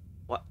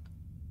 What?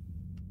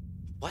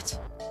 What?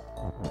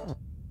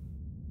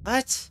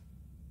 What?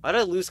 Why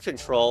did I lose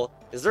control?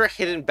 Is there a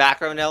hidden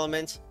background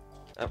element?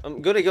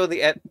 I'm gonna go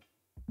the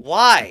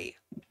Why?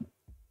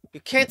 You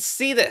can't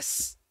see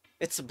this!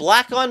 It's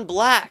black on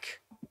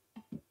black!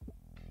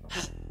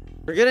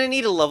 We're gonna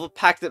need a level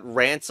pack that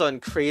rants on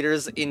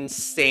Creator's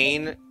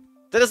insane...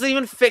 That doesn't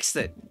even fix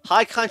it!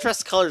 High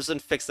contrast colors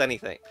doesn't fix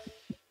anything.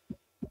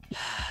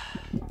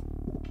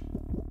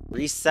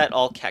 Reset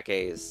all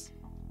Kekes.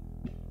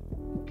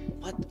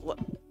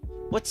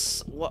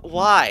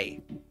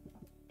 Why?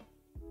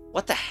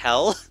 What the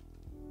hell?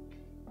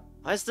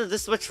 Why is there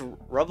this much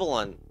rubble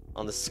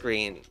on the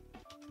screen?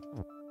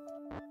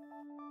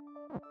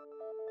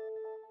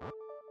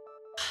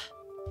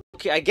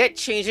 Okay, I get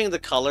changing the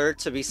color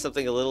to be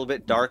something a little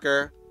bit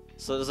darker,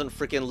 so it doesn't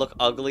freaking look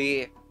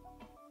ugly.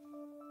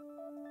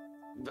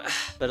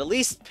 But at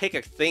least pick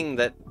a thing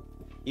that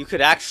you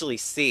could actually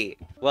see.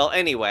 Well,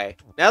 anyway,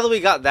 now that we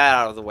got that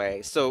out of the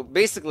way, so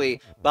basically,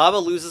 Baba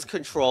loses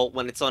control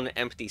when it's on an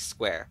empty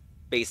square.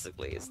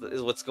 Basically, is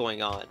what's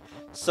going on.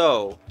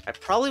 So, I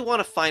probably want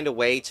to find a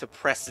way to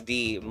press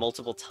D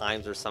multiple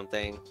times or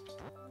something.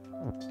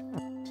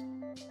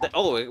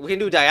 Oh, we can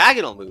do a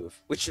diagonal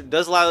move, which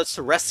does allow us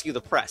to rescue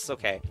the press.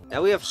 Okay.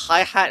 Now we have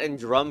hi-hat and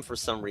drum for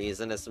some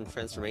reason as some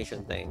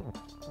transformation thing.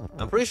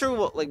 I'm pretty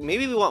sure, like,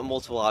 maybe we want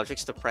multiple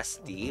objects to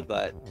press D,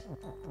 but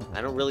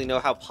I don't really know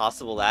how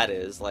possible that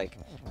is. Like,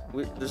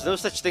 there's no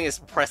such thing as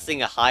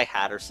pressing a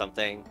hi-hat or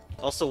something.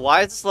 Also,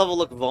 why does this level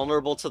look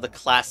vulnerable to the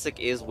classic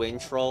is win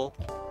troll?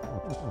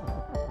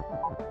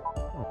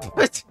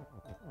 What?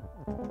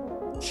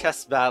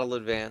 Chess battle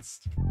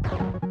advanced.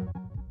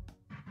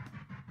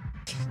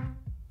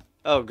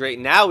 Oh, great.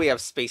 Now we have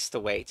space to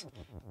wait.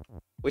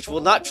 Which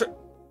will not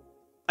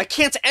I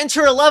can't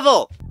enter a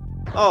level!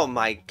 Oh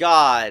my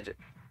god.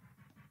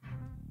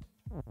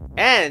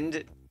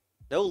 And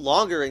no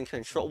longer in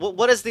control.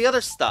 What is the other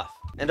stuff?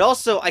 And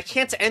also, I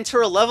can't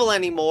enter a level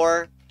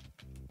anymore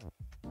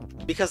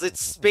because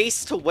it's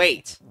space to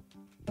wait.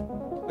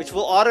 Which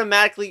will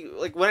automatically,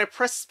 like, when I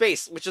press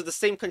space, which is the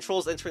same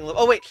controls entering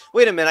level. Oh,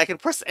 wait a minute. I can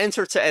press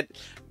enter to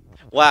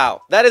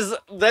Wow.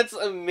 That's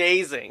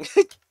amazing.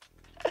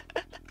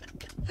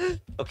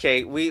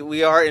 Okay,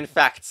 we are in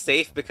fact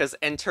safe because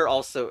enter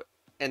also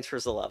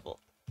enters a level.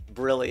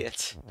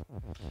 Brilliant.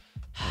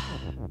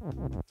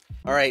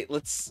 Alright,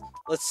 let's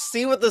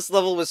see what this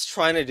level was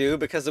trying to do,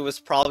 because it was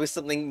probably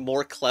something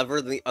more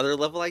clever than the other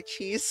level I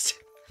cheesed.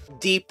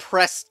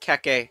 Depressed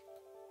Keke.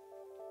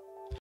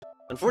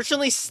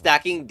 Unfortunately,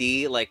 stacking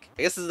D, like,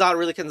 I guess it's not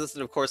really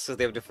consistent, of course, because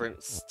they have different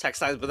text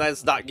size, but that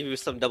does not give you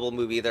some double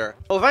move either.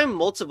 Oh, if I'm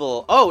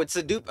multiple... Oh, it's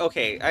a dupe...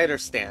 Okay, I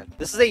understand.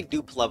 This is a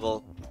dupe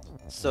level.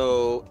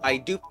 So, I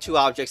dupe 2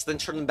 objects, then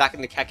turn them back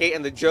into Keke,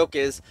 and the joke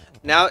is,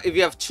 now, if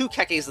you have 2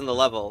 Kekes in the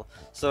level,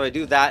 so I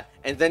do that,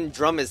 and then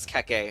drum is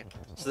Keke.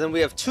 So then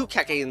we have 2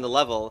 Keke in the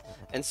level,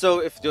 and so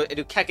if I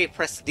do Keke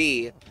press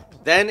D,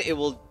 then it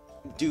will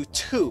do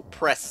 2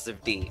 presses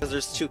of D, because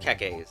there's 2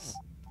 Kekes.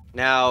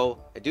 Now,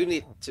 I do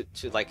need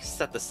to like,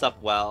 set this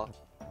up well.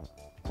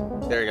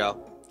 There you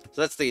go.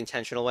 So that's the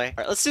intentional way.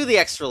 Alright, let's do the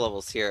extra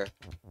levels here.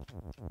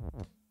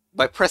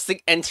 By pressing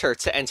enter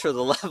to enter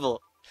the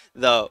level,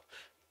 though.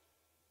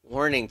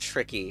 Warning,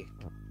 tricky.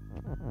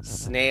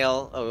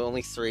 Snail. Oh,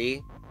 only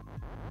 3?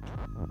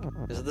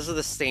 This is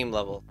the same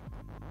level.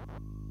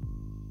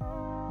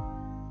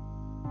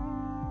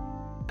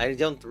 I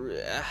don't...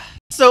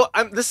 So,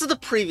 this is the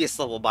previous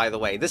level, by the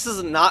way. This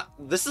is not...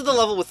 This is the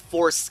level with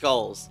 4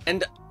 skulls.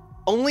 And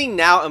only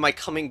now am I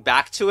coming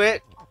back to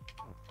it.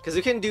 Because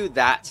you can do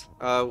that.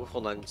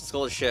 Hold on.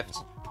 Skull shift.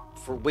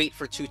 Wait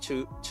for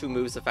two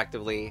moves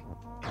effectively.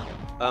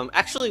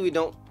 Actually, we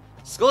don't...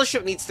 Skull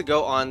shift needs to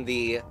go on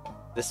the...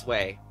 This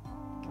way.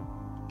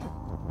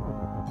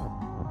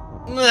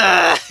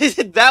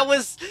 That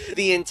was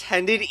the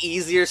intended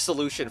easier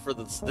solution for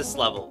this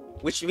level.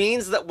 Which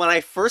means that when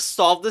I first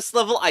solved this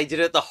level, I did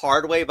it the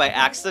hard way by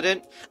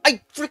accident. I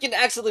freaking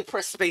accidentally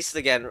pressed space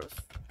again.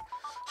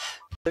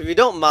 If you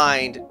don't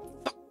mind...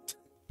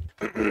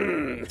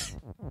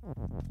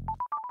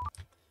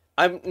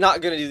 I'm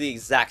not gonna do the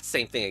exact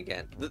same thing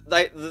again.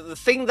 The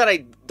thing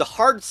that the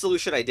hard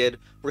solution I did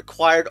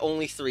required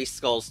only 3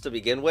 skulls to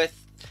begin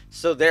with.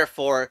 So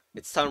therefore,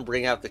 it's time to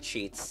bring out the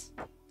cheats.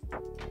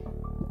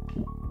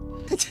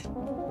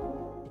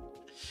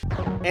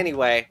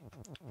 Anyway.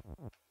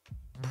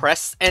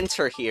 Press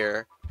enter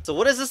here. So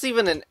what is this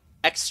even an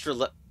extra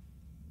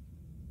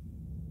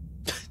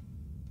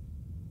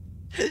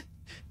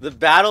The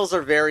battles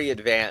are very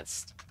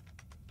advanced.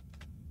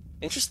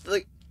 Interesting.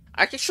 Like,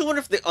 I actually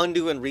wonder if the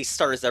undo and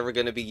restart is ever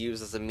going to be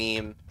used as a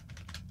meme.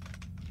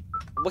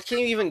 What can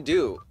you even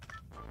do?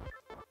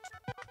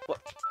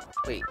 What?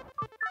 Wait.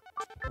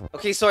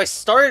 Okay, so I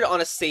started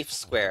on a safe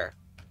square.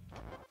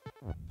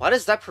 Why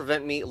does that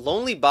prevent me?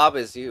 Lonely Bob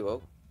is you.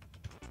 Oh.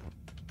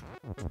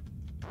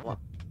 What?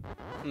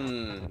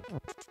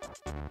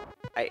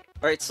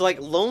 Alright, so like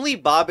Lonely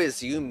Bob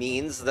is you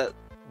means that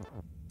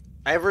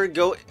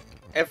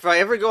if I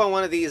ever go on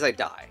one of these, I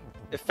die.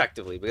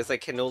 Effectively, because I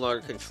can no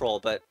longer control,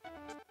 but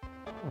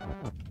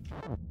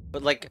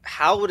like,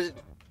 how would it...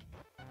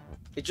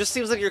 It just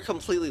seems like you're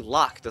completely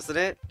locked, doesn't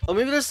it? Oh,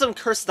 maybe there's some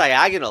cursed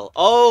diagonal.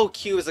 Oh,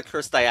 Q is a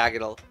cursed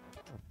diagonal.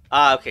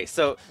 Ah, okay,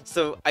 so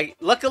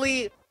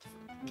luckily,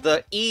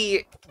 the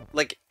E,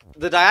 like,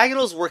 the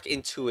diagonals work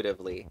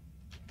intuitively.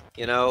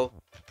 You know?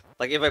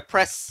 Like, if I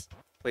press...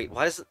 Wait,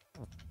 why does it...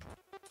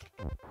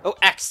 Oh,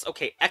 X.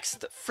 Okay, X.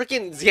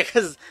 Freaking... Yeah,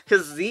 because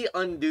Z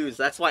undoes.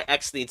 That's why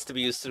X needs to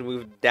be used to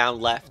move down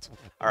left.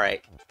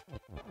 Alright.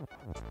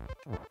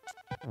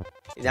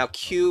 Now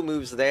Q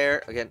moves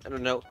there. Again, I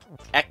don't know.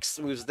 X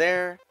moves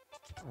there.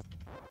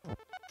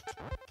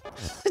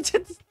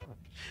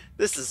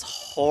 This is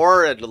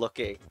horrid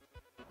looking,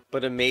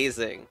 but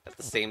amazing at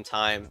the same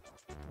time.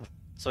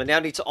 So I now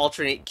need to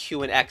alternate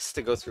Q and X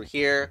to go through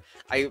here.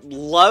 I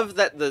love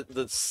that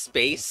the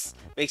space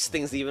makes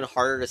things even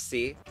harder to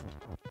see.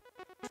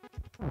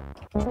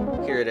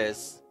 Here it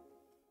is.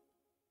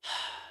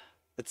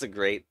 That's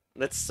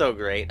so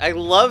great. I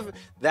love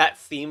that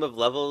theme of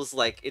levels.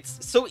 Like,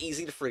 it's so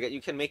easy to forget.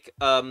 You can make,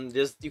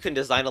 you can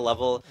design a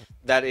level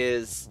that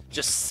is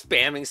just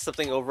spamming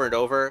something over and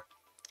over.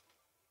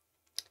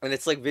 And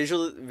it's, like,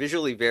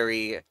 visually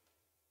very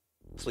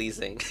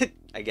pleasing,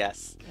 I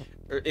guess.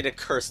 Or in a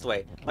cursed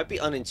way. Might be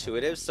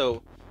unintuitive,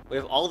 so we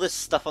have all this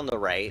stuff on the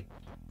right.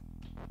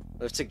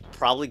 We have to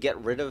probably get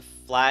rid of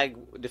flag,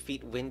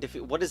 defeat, win,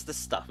 defeat. What is this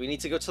stuff? We need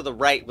to go to the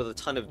right with a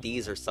ton of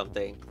Ds or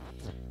something.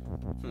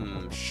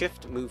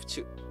 Shift, move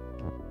to...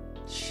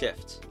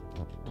 Shift.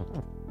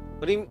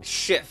 What do you mean,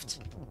 shift?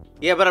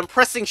 Yeah, but I'm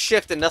pressing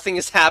shift and nothing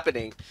is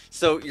happening.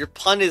 So your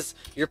pun is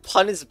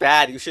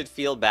bad. You should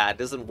feel bad. It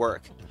doesn't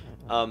work.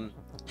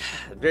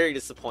 Very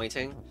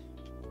disappointing.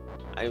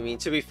 I mean,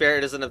 to be fair,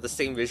 it doesn't have the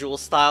same visual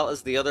style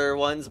as the other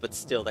ones, but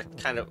still, that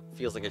kind of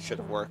feels like it should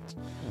have worked.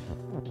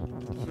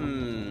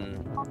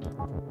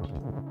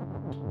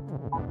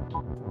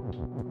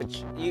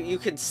 But you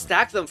can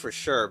stack them for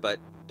sure, but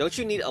don't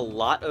you need a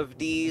lot of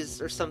Ds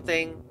or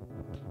something?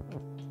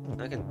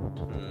 I can...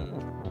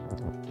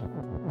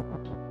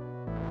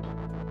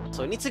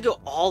 So I need to go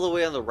all the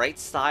way on the right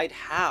side?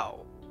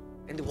 How?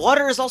 And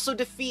water is also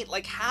defeat,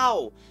 like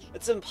how?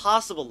 It's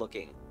impossible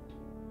looking.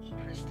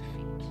 Water is defeat.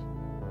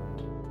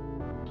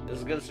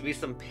 there's going to be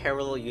some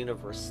parallel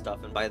universe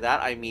stuff, and by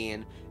that I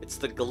mean it's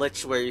the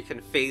glitch where you can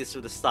phase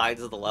through the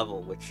sides of the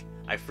level, which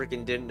I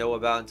freaking didn't know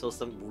about until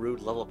some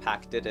rude level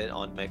pack did it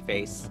on my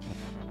face.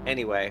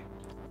 Anyway.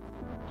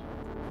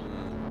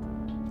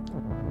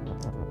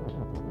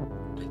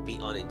 Might be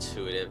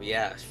unintuitive.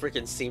 Yeah,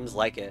 freaking seems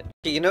like it.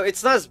 Okay, you know,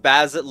 it's not as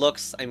bad as it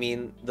looks. I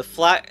mean, the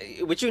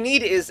what you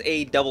need is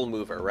a double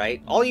mover,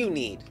 right? All you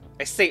need.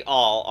 I say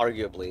all,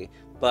 arguably,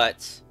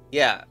 but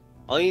yeah.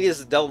 All you need is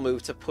a double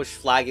move to push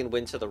flag and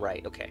wind to the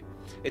right. Okay.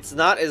 It's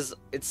not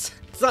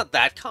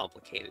that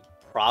complicated,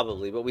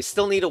 probably, but we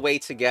still need a way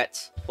to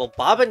get... Well,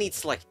 Baba needs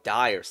to, like,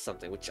 die or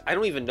something, which I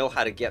don't even know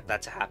how to get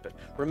that to happen.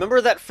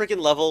 Remember that freaking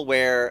level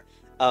where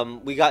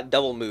we got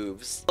double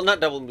moves? Well,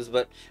 not double moves,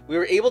 but we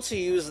were able to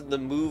use the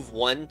move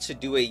 1 to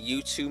do a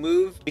U2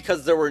 move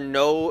because there were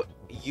no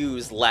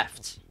U's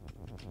left.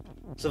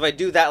 So if I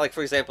do that, like,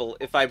 for example,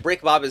 if I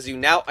break Baba's U,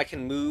 now I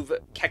can move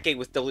Keke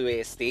with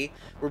WASD.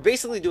 We're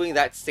basically doing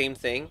that same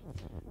thing,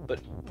 but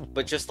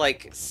just,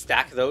 like,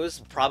 stack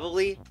those,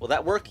 probably. Will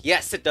that work?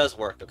 Yes, it does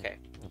work. Okay.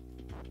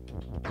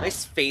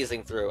 Nice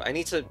phasing through. I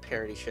need to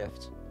parity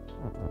shift.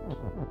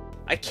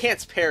 I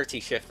can't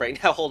parity shift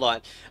right now. Hold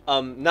on.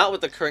 Not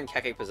with the current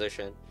Keke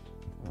position.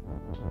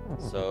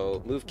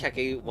 So, move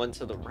Keke 1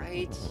 to the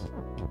right.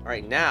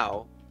 Alright,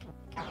 now.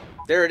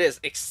 There it is,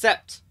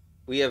 except...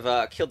 we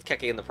have killed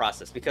Keke in the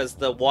process because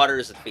the water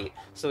is at feet.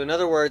 So in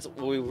other words,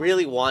 what we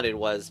really wanted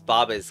was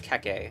Baba's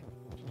Keke,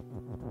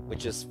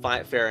 which is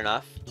fair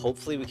enough.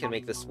 Hopefully we can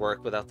make this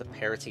work without the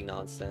parity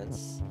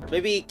nonsense.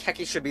 Maybe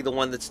Keke should be the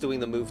one that's doing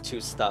the move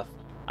 2 stuff.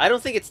 I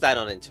don't think it's that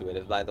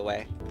unintuitive, by the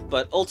way.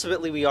 But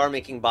ultimately we are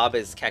making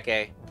Baba's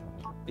Keke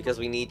because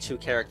we need 2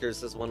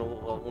 characters as one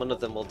of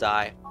them will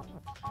die.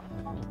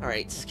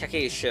 Alright,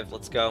 Keke is Shiv,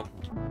 let's go.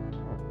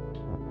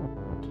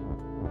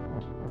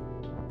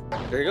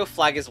 There you go,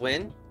 flag is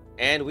win.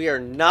 And we are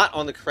not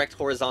on the correct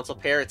horizontal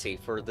parity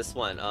for this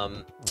one.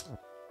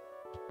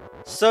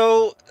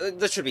 So,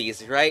 that should be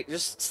easy, right?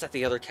 Just set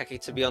the other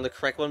Keke to be on the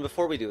correct one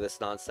before we do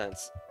this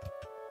nonsense.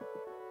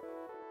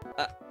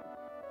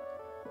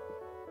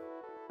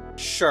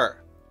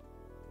 Sure.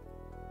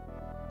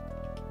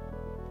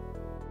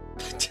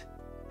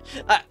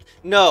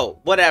 No,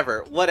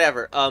 whatever.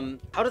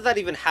 How did that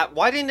even happen?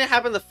 Why didn't it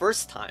happen the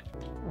first time?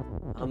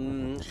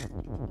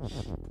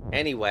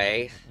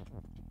 Anyway...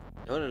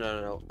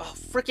 No. Oh,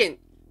 frickin'.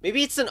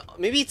 Maybe it's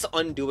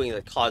undoing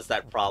that caused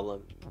that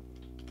problem.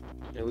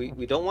 You know,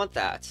 we don't want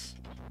that.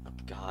 Oh,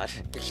 God.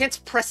 I can't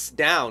press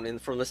down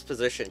from this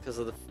position because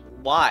of the...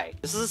 Why?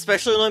 This is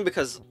especially annoying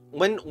because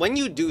when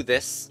you do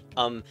this,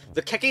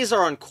 the Kekes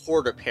are on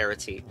quarter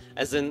parity.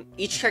 As in,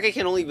 each Keke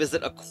can only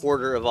visit a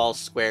quarter of all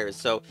squares,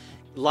 so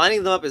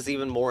lining them up is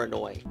even more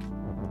annoying.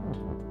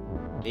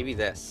 Maybe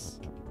this.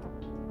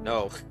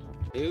 No.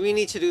 Maybe we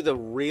need to do the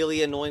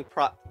really annoying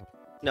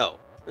No.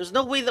 There's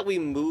no way that we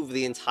move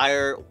the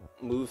entire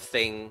move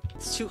thing.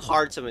 It's too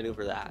hard to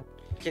maneuver that.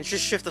 You can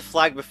just shift the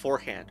flag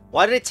beforehand.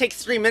 Why did it take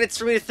 3 minutes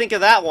for me to think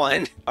of that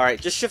one? Alright,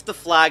 just shift the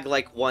flag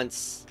like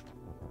once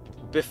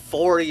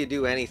before you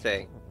do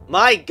anything.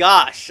 My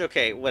gosh!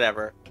 Okay,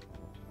 whatever.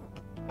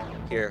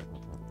 Here.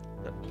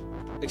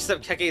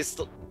 Except Keke is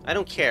still... I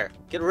don't care.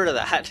 Get rid of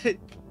that.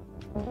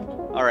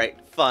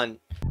 Alright, fun.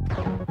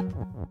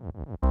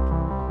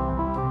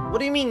 What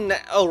do you mean?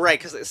 Oh, right,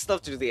 because it's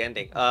stuff to do the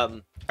ending.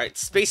 Alright,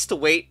 space to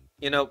wait,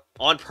 you know,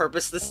 on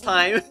purpose this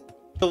time.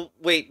 But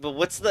wait, but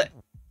what's the...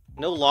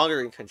 No longer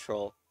in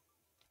control.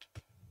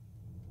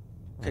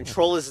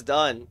 Control is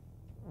done.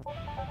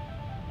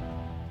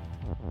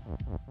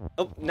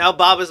 Oh, now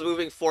Baba's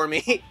moving for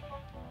me.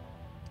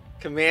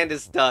 Command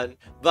is done.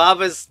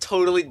 Baba's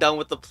totally done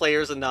with the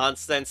players and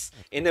nonsense.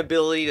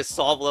 Inability to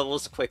solve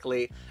levels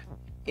quickly.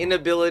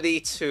 Inability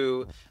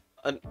to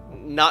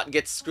not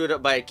get screwed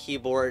up by a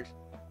keyboard.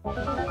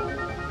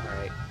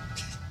 Alright.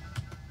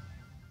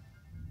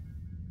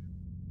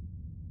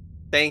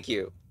 Thank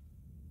you.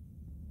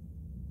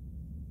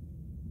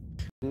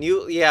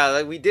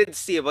 Yeah, we did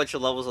see a bunch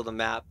of levels on the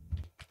map.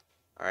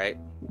 Alright.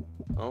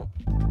 Oh.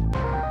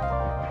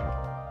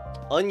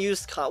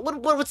 Unused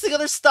what's the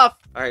other stuff?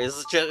 Alright,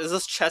 is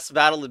this chess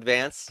battle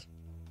advanced?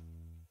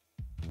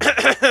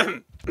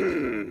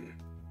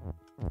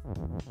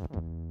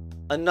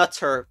 A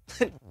nutter.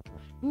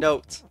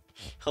 Note.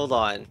 Hold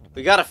on.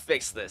 We gotta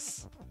fix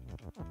this.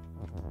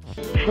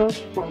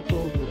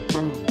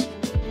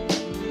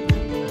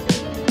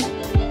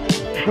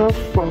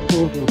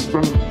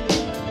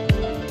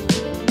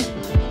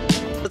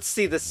 Let's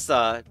see, this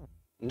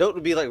note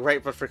would be like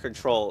right but for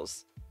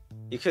controls.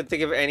 You couldn't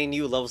think of any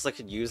new levels that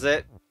could use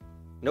it?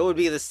 Note would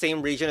be the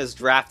same region as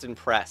draft and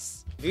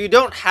press. If you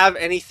don't have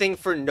anything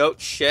for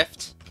note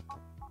shift...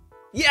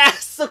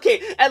 Yes!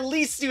 Okay, at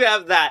least you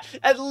have that.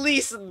 At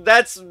least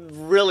that's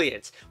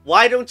brilliant.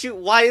 Why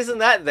isn't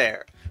that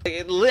there?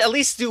 At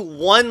least do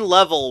one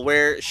level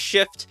where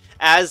shift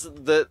as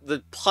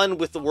the pun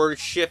with the word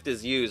shift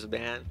is used,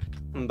 man.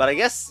 But I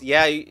guess,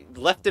 yeah,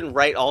 left and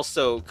right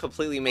also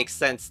completely makes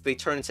sense. They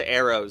turn into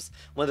arrows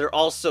when they're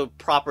also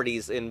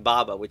properties in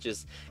Baba, which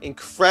is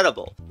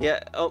incredible. Yeah,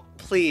 oh,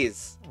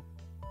 please.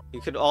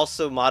 You could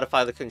also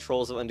modify the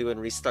controls of undo and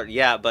restart.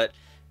 Yeah, but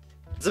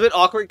it's a bit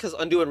awkward because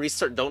undo and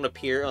restart don't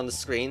appear on the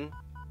screen.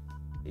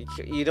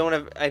 You don't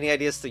have any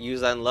ideas to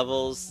use on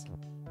levels.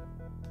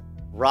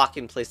 Rock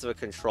in place of a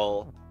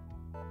control.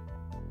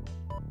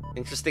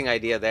 Interesting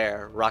idea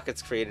there.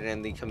 Rockets created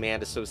and the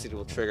command associated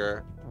will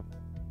trigger.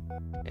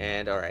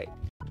 And alright.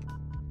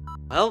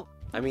 Well,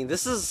 I mean,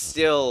 this is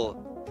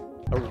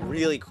still a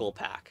really cool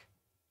pack.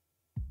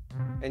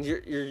 And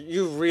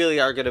you really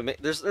are gonna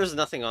make there's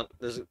nothing on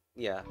there's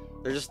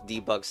just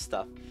debug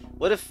stuff.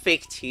 What a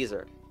fake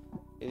teaser.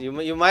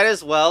 You might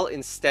as well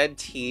instead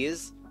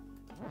tease,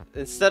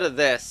 instead of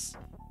this,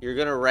 you're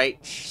gonna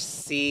write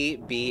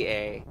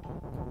CBA.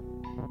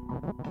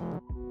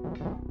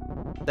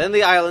 Then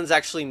the islands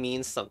actually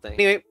means something.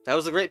 Anyway, that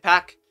was a great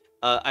pack.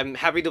 I'm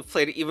happy to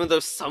play it, even though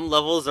some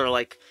levels are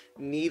like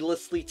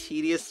needlessly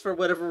tedious for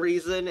whatever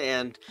reason,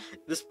 and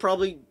this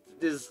probably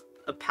is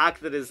a pack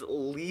that is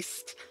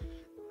least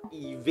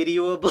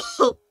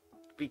videoable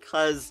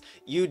because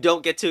you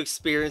don't get to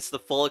experience the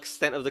full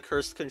extent of the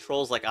cursed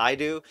controls like I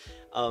do.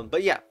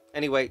 But yeah,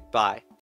 anyway, bye.